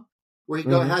KenPom, where he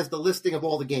has the listing of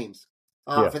all the games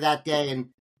for that day and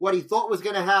what he thought was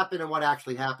going to happen and what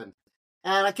actually happened.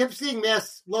 And I kept seeing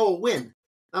Mass Lowell win.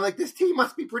 I'm like, this team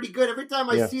must be pretty good. Every time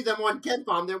I see them on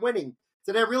KenPom, they're winning.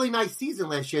 So they had a really nice season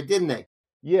last year, didn't they?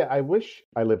 Yeah, I wish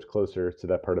I lived closer to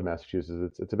that part of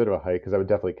Massachusetts. It's a bit of a hike because I would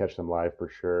definitely catch them live for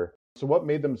sure. So what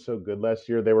made them so good last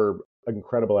year? They were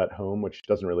incredible at home, which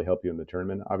doesn't really help you in the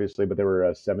tournament, obviously, but they were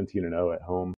 17-0 at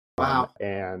home. Wow.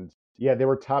 And yeah, they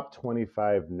were top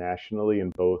 25 nationally in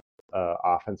both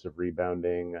offensive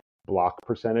rebounding, block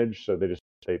percentage. So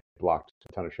they blocked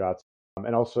a ton of shots.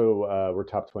 And also were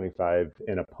top 25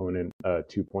 in opponent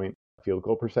 2-point field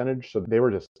goal percentage. So they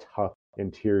were just tough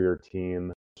interior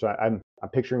team. So I'm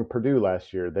picturing Purdue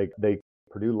last year.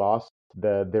 Purdue lost.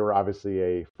 They were obviously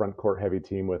a front court heavy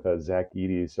team with Zach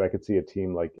Edey. So I could see a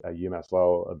team like UMass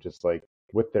Lowell of just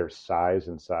with their size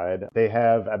inside. They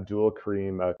have Abdul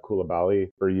Kareem Coulibaly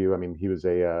for you. I mean, he was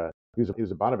a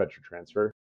Bonaventure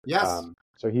transfer. Yes.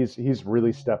 So he's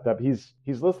really stepped up. He's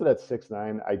listed at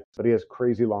 6'9", but he has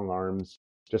crazy long arms.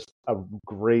 Just a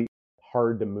great,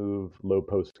 hard to move, low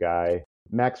post guy.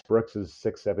 Max Brooks is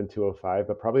 6'7", 205,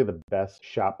 but probably the best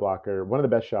shot blocker, one of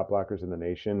the best shot blockers in the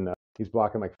nation. He's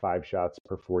blocking 5 shots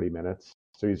per 40 minutes.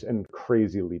 So he's in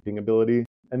crazy leaping ability.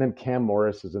 And then Cam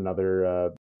Morris is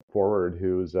another forward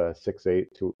who's 6'8",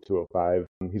 205.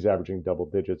 He's averaging double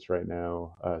digits right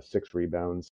now, 6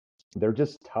 rebounds. They're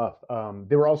just tough.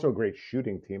 They were also a great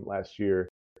shooting team last year.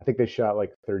 I think they shot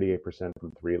 38%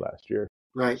 from 3 last year.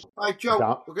 Right. All right,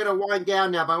 Joe, we're going to wind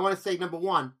down now, but I want to say, number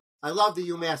one, I love the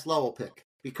UMass Lowell pick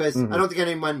because I don't think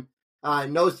anyone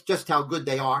knows just how good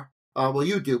they are. Well,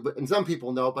 you do, and some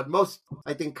people know, but most,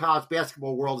 I think, college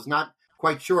basketball world is not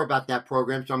quite sure about that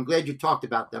program, so I'm glad you talked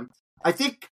about them. I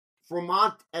think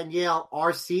Vermont and Yale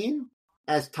are seen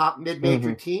as top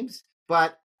mid-major teams,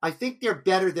 but I think they're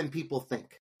better than people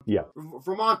think. Yeah.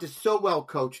 Vermont is so well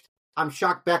coached. I'm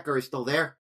shocked Becker is still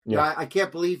there. Yeah. I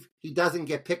can't believe he doesn't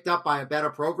get picked up by a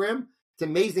better program. It's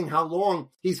amazing how long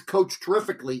he's coached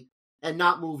terrifically and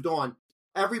not moved on.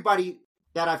 Everybody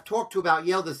that I've talked to about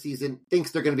Yale this season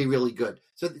thinks they're going to be really good.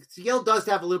 So Yale does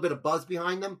have a little bit of buzz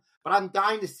behind them, but I'm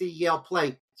dying to see Yale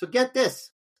play. So get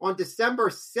this, on December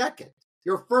 2nd,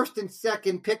 your first and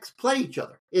second picks play each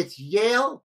other. It's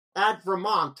Yale at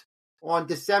Vermont on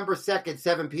December 2nd,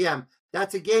 7 p.m.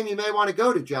 That's a game you may want to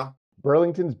go to, Joe.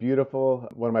 Burlington's beautiful.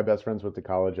 One of my best friends went to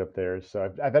college up there.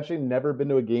 So I've actually never been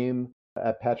to a game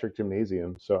at Patrick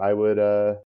Gymnasium. So I would,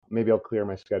 maybe I'll clear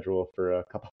my schedule for a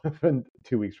couple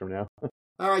 2 weeks from now.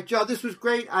 All right, Joe, this was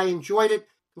great. I enjoyed it.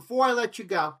 Before I let you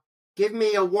go, give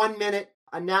me a 1-minute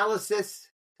analysis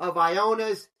of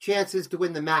Iona's chances to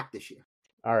win the MAC this year.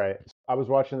 All right. I was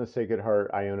watching the Sacred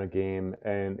Heart Iona game,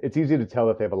 and it's easy to tell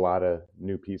that they have a lot of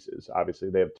new pieces.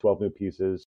 Obviously, they have 12 new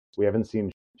pieces. We haven't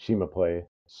seen Shima play.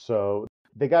 So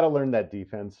they got to learn that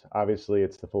defense. Obviously,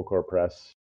 it's the full court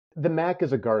press. The MAC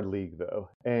is a guard league, though.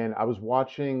 And I was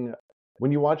watching,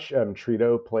 when you watch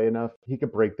Trito play enough, he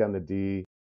could break down the D.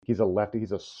 He's a lefty.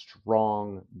 He's a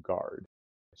strong guard.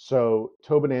 So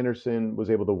Tobin Anderson was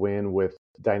able to win with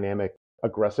dynamic,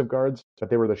 aggressive guards, but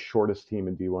they were the shortest team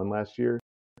in D1 last year.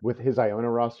 With his Iona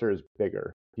roster is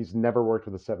bigger. He's never worked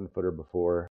with a 7-footer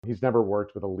before. He's never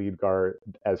worked with a lead guard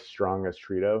as strong as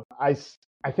Trito.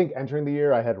 I think entering the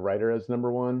year, I had Ryder as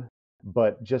number one,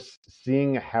 but just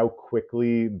seeing how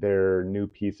quickly their new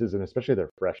pieces, and especially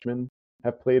their freshmen,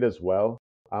 have played as well.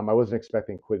 I wasn't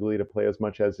expecting Quigley to play as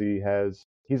much as he has.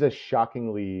 He's a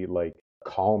shockingly,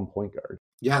 calm point guard.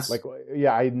 Yes.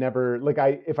 If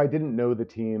I didn't know the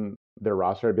team, their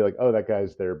roster, I'd be like, oh, that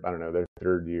guy's their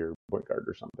third year point guard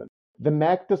or something. The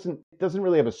MAC doesn't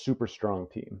really have a super strong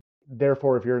team.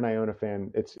 Therefore, if you're an Iona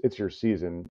fan, it's your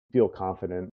season. Feel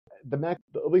confident. The MAC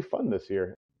will be fun this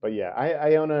year. But yeah,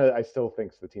 Iona, I still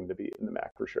think's the team to beat in the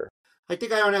MAC for sure. I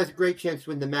think Iona has a great chance to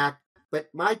win the MAC. But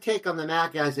my take on the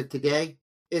MAC as of today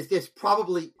is there's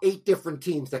probably 8 different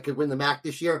teams that could win the MAC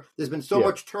this year. There's been so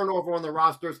much turnover on the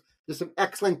rosters. There's some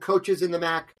excellent coaches in the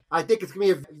MAC. I think it's going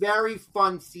to be a very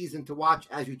fun season to watch,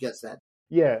 as you just said.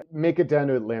 Yeah, make it down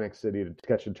to Atlantic City to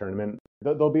catch a tournament.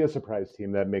 There'll be a surprise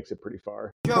team that makes it pretty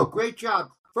far. Joe, great job.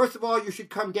 First of all, you should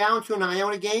come down to an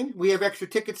Iona game. We have extra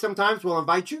tickets sometimes. We'll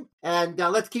invite you. And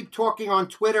let's keep talking on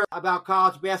Twitter about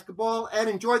college basketball and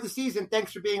enjoy the season.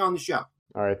 Thanks for being on the show.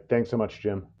 All right. Thanks so much,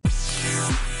 Jim.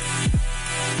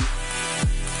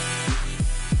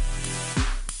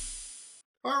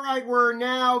 All right, we're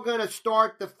now going to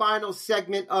start the final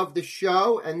segment of the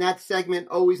show, and that segment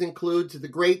always includes the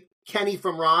great Kenny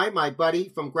from Rye, my buddy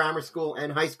from grammar school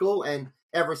and high school, and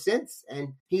ever since,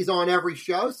 and he's on every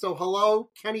show. So hello,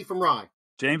 Kenny from Rye.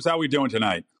 James, how are we doing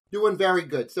tonight? Doing very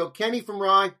good. So Kenny from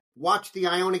Rye watched the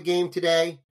Iona game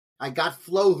today. I got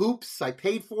Flow Hoops. I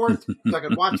paid for it so I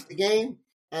could watch the game,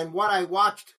 and what I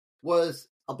watched was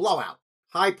a blowout.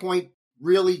 High Point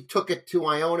really took it to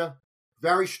Iona.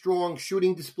 Very strong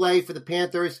shooting display for the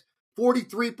Panthers.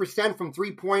 43% from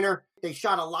three-pointer. They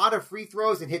shot a lot of free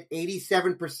throws and hit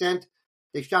 87%.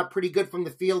 They shot pretty good from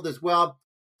the field as well.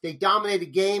 They dominated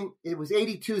the game. It was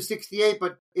 82-68,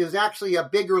 but it was actually a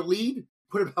bigger lead.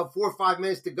 Put about 4 or 5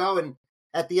 minutes to go, and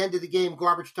at the end of the game,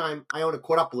 garbage time, Iona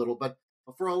caught up a little. But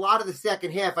for a lot of the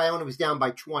second half, Iona was down by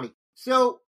 20.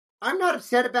 So I'm not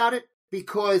upset about it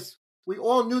because we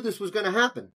all knew this was going to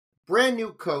happen. Brand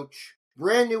new coach.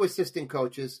 Brand new assistant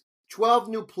coaches, 12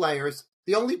 new players.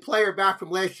 The only player back from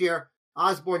last year,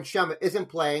 Osborne Shema, isn't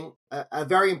playing, a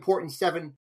very important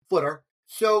 7-footer.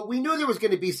 So we knew there was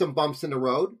going to be some bumps in the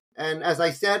road. And as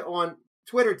I said on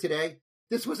Twitter today,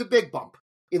 this was a big bump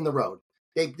in the road.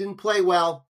 They didn't play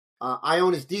well.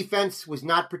 Iona's defense was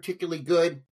not particularly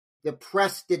good. The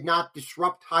press did not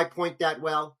disrupt High Point that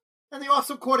well. And they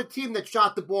also caught a team that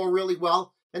shot the ball really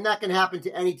well. And that can happen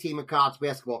to any team in college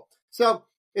basketball. So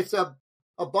it's a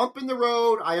bump in the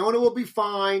road. Iona will be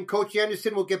fine. Coach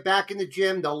Anderson will get back in the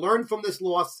gym. They'll learn from this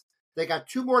loss. They got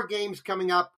 2 more games coming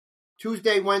up,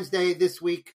 Tuesday, Wednesday this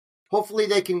week. Hopefully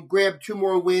they can grab 2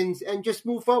 more wins and just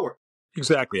move forward.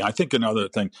 Exactly. I think another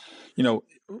thing,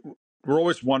 we're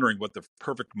always wondering what the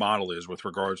perfect model is with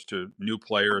regards to new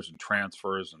players and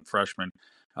transfers and freshmen.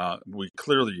 We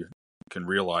clearly can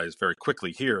realize very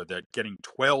quickly here that getting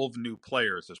 12 new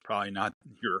players is probably not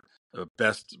your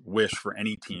best wish for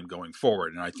any team going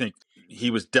forward. And I think he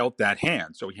was dealt that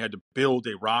hand. So he had to build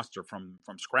a roster from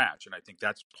scratch. And I think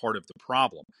that's part of the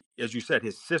problem. As you said,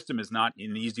 his system is not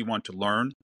an easy one to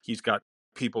learn. He's got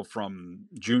people from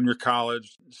junior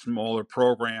college, smaller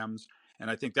programs.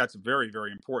 And I think that's very,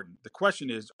 very important. The question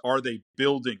is, are they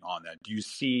building on that? Do you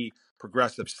see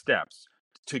progressive steps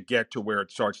to get to where it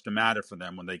starts to matter for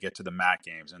them when they get to the MAC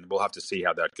games? And we'll have to see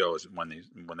how that goes when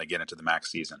they get into the MAC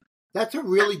season. That's a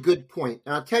really good point.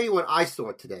 And I'll tell you what I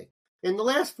saw today. In the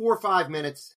last 4 or 5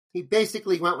 minutes, he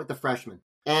basically went with the freshmen.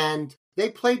 And they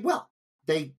played well.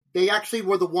 They actually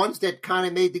were the ones that kind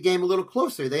of made the game a little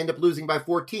closer. They ended up losing by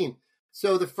 14.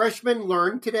 So the freshmen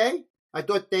learned today. I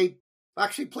thought they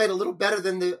actually played a little better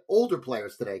than the older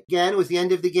players today. Again, it was the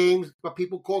end of the game, what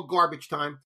people call garbage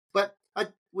time. But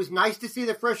it was nice to see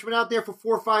the freshmen out there for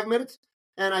 4 or 5 minutes.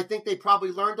 And I think they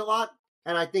probably learned a lot.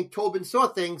 And I think Tobin saw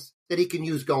things that he can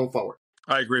use going forward.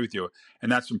 I agree with you.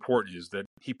 And that's important, is that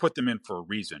he put them in for a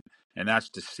reason. And that's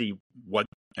to see what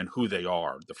and who they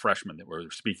are, the freshmen that we're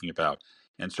speaking about.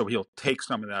 And so he'll take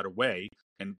some of that away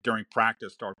and during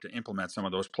practice start to implement some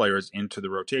of those players into the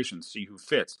rotation, see who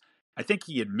fits. I think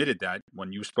he admitted that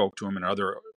when you spoke to him in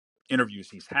other interviews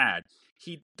he's had.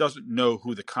 He doesn't know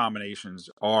who the combinations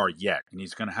are yet, and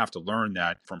he's going to have to learn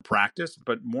that from practice,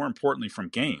 but more importantly from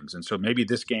games. And so maybe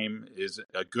this game is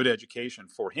a good education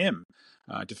for him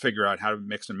to figure out how to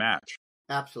mix and match.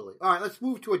 Absolutely. All right, let's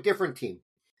move to a different team,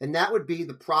 and that would be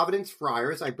the Providence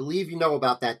Friars. I believe you know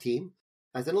about that team.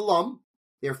 As an alum,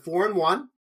 they're 4-1,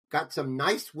 got some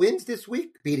nice wins this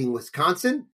week, beating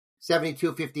Wisconsin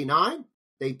 72-59.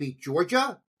 They beat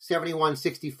Georgia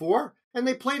 71-64. And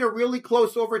they played a really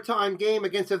close overtime game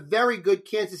against a very good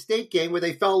Kansas State game where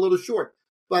they fell a little short.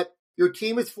 But your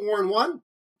team is 4-1.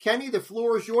 Kenny, the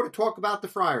floor is yours to talk about the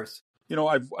Friars. You know,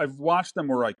 I've watched them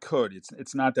where I could.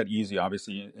 It's not that easy,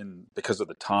 obviously, because of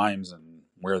the times and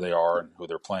where they are and who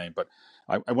they're playing. But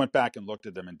I went back and looked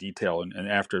at them in detail.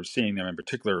 And after seeing them, in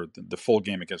particular, the full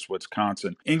game against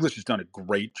Wisconsin, English has done a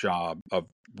great job of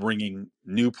bringing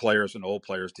new players and old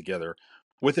players together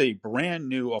with a brand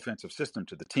new offensive system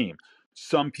to the team.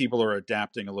 Some people are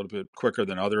adapting a little bit quicker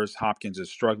than others. Hopkins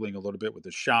is struggling a little bit with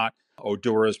the shot.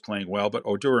 Odura is playing well, but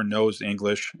Odura knows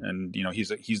English, and he's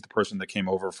the person that came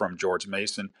over from George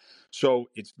Mason. So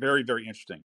it's very, very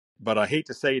interesting. But I hate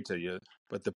to say it to you,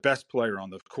 but the best player on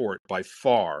the court by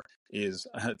far is,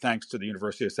 thanks to the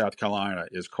University of South Carolina,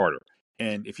 is Carter.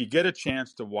 And if you get a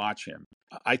chance to watch him,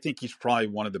 I think he's probably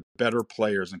one of the better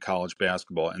players in college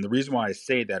basketball. And the reason why I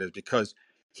say that is because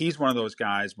he's one of those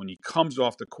guys, when he comes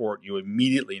off the court, you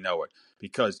immediately know it,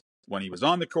 because when he was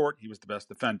on the court, he was the best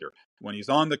defender. When he's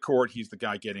on the court, he's the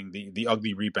guy getting the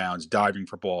ugly rebounds, diving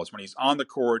for balls. When he's on the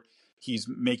court, he's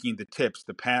making the tips,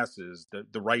 the passes,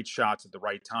 the right shots at the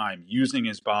right time, using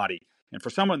his body. And for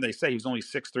someone, they say he's only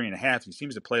 6'3.5", he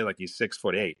seems to play like he's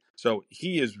 6'8". So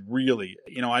he is really,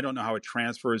 I don't know how it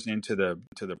transfers into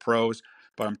the pros,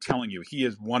 but I'm telling you, he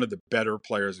is one of the better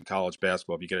players in college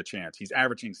basketball if you get a chance. He's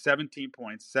averaging 17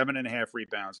 points, 7.5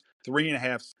 rebounds,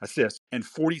 3.5 assists, and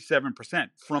 47%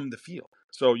 from the field.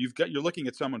 So you're looking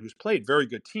at someone who's played very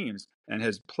good teams and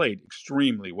has played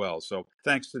extremely well. So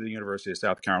thanks to the University of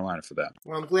South Carolina for that.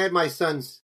 Well, I'm glad my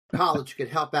son's college could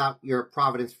help out your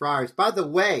Providence Friars. By the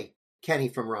way, Kenny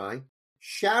from Rye,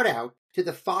 shout out to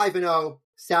the 5-0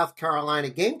 South Carolina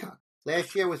Gamecock.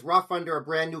 Last year was rough under a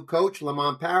brand new coach,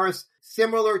 Lamont Paris.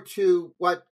 Similar to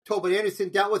what Tobin Anderson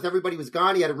dealt with. Everybody was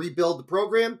gone. He had to rebuild the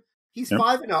program. He's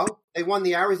 5-0. They won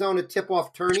the Arizona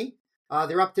tip-off tourney.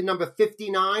 They're up to number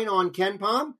 59 on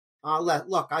KenPom.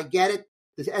 Look, I get it.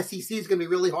 The SEC is going to be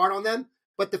really hard on them.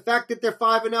 But the fact that they're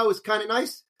 5-0 is kind of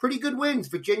nice. Pretty good wins.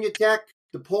 Virginia Tech,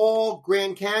 DePaul,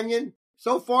 Grand Canyon.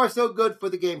 So far, so good for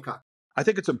the Gamecock. I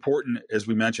think it's important, as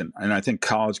we mentioned, and I think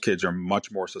college kids are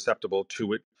much more susceptible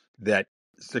to it, that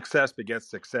success begets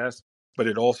success, but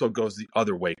it also goes the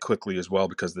other way quickly as well,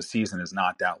 because the season is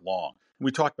not that long.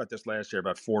 We talked about this last year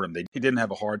about Fordham. He didn't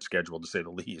have a hard schedule, to say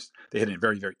the least. They had a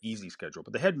very, very easy schedule,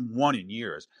 but they hadn't won in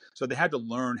years. So they had to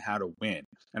learn how to win.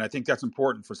 And I think that's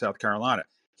important for South Carolina.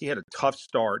 He had a tough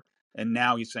start, and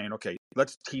now he's saying, okay,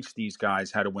 let's teach these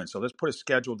guys how to win. So let's put a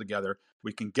schedule together.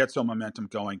 We can get some momentum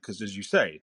going, because as you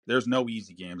say, there's no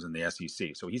easy games in the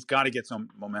SEC. So he's got to get some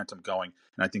momentum going.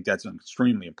 And I think that's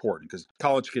extremely important, because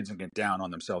college kids can get down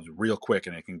on themselves real quick,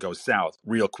 and it can go south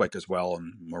real quick as well.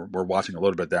 And we're watching a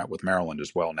little bit of that with Maryland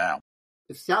as well now.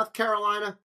 If South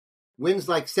Carolina wins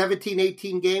like 17,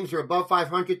 18 games or above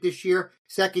 500 this year,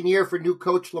 second year for new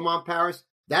coach Lamont Paris,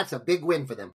 that's a big win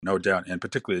for them. No doubt. And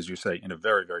particularly, as you say, in a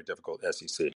very, very difficult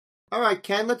SEC. All right,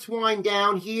 Ken, let's wind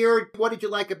down here. What did you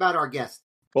like about our guest?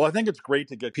 Well, I think it's great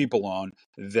to get people on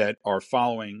that are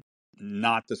following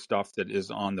not the stuff that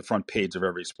is on the front page of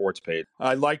every sports page.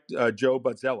 I liked Joe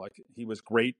Budzelek. He was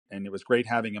great, and it was great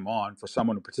having him on for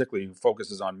someone who particularly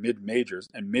focuses on mid-majors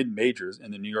in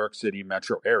the New York City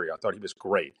metro area. I thought he was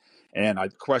great. And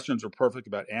questions were perfect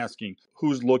about asking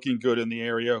who's looking good in the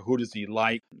area, who does he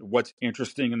like, what's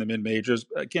interesting in the mid-majors.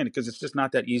 Again, because it's just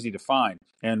not that easy to find.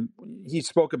 And he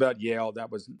spoke about Yale.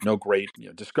 That was no great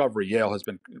discovery. Yale has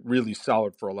been really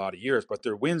solid for a lot of years, but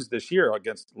their wins this year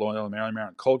against Loyola Marymount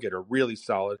and Colgate are really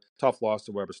solid. Tough loss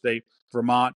to Weber State.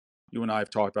 Vermont, You and I have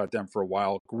talked about them for a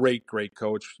while. Great, great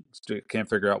coach. Can't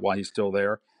figure out why he's still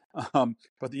there.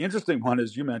 But the interesting one,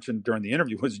 as you mentioned during the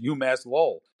interview, was UMass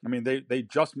Lowell. I mean, they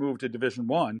just moved to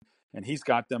Division I, and he's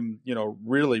got them,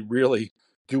 really, really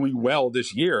doing well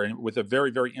this year, and with a very,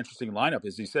 very interesting lineup,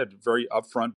 as he said, very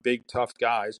upfront, big, tough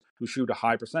guys who shoot a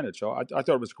high percentage. So I thought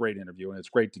it was a great interview, and it's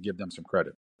great to give them some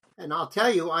credit. And I'll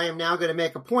tell you, I am now going to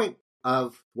make a point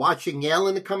of watching Yale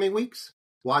in the coming weeks,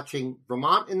 watching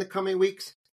Vermont in the coming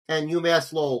weeks, and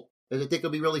UMass Lowell. And I think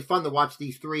it'll be really fun to watch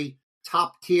these three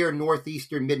top-tier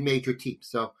Northeastern mid-major teams.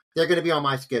 So they're going to be on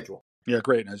my schedule. Yeah,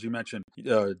 great. And as you mentioned,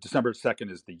 December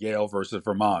 2nd is the Yale versus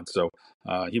Vermont. So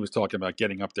he was talking about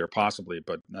getting up there possibly,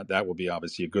 but that will be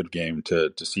obviously a good game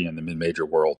to see in the mid-major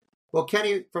world. Well,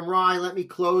 Kenny from Rye, let me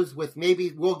close with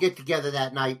maybe we'll get together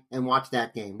that night and watch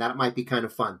that game. That might be kind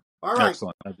of fun. All right.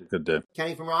 Excellent. That'd be a good day.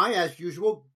 Kenny from Rye, as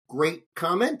usual, great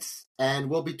comments. And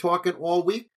we'll be talking all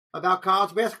week about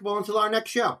college basketball until our next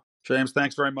show. James,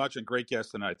 thanks very much, and great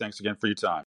guest tonight. Thanks again for your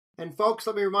time. And folks,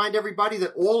 let me remind everybody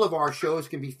that all of our shows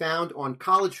can be found on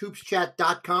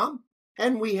collegehoopschat.com.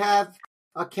 And we have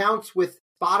accounts with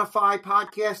Spotify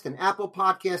Podcast and Apple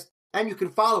Podcast. And you can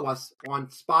follow us on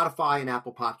Spotify and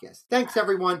Apple Podcasts. Thanks,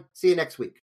 everyone. See you next week.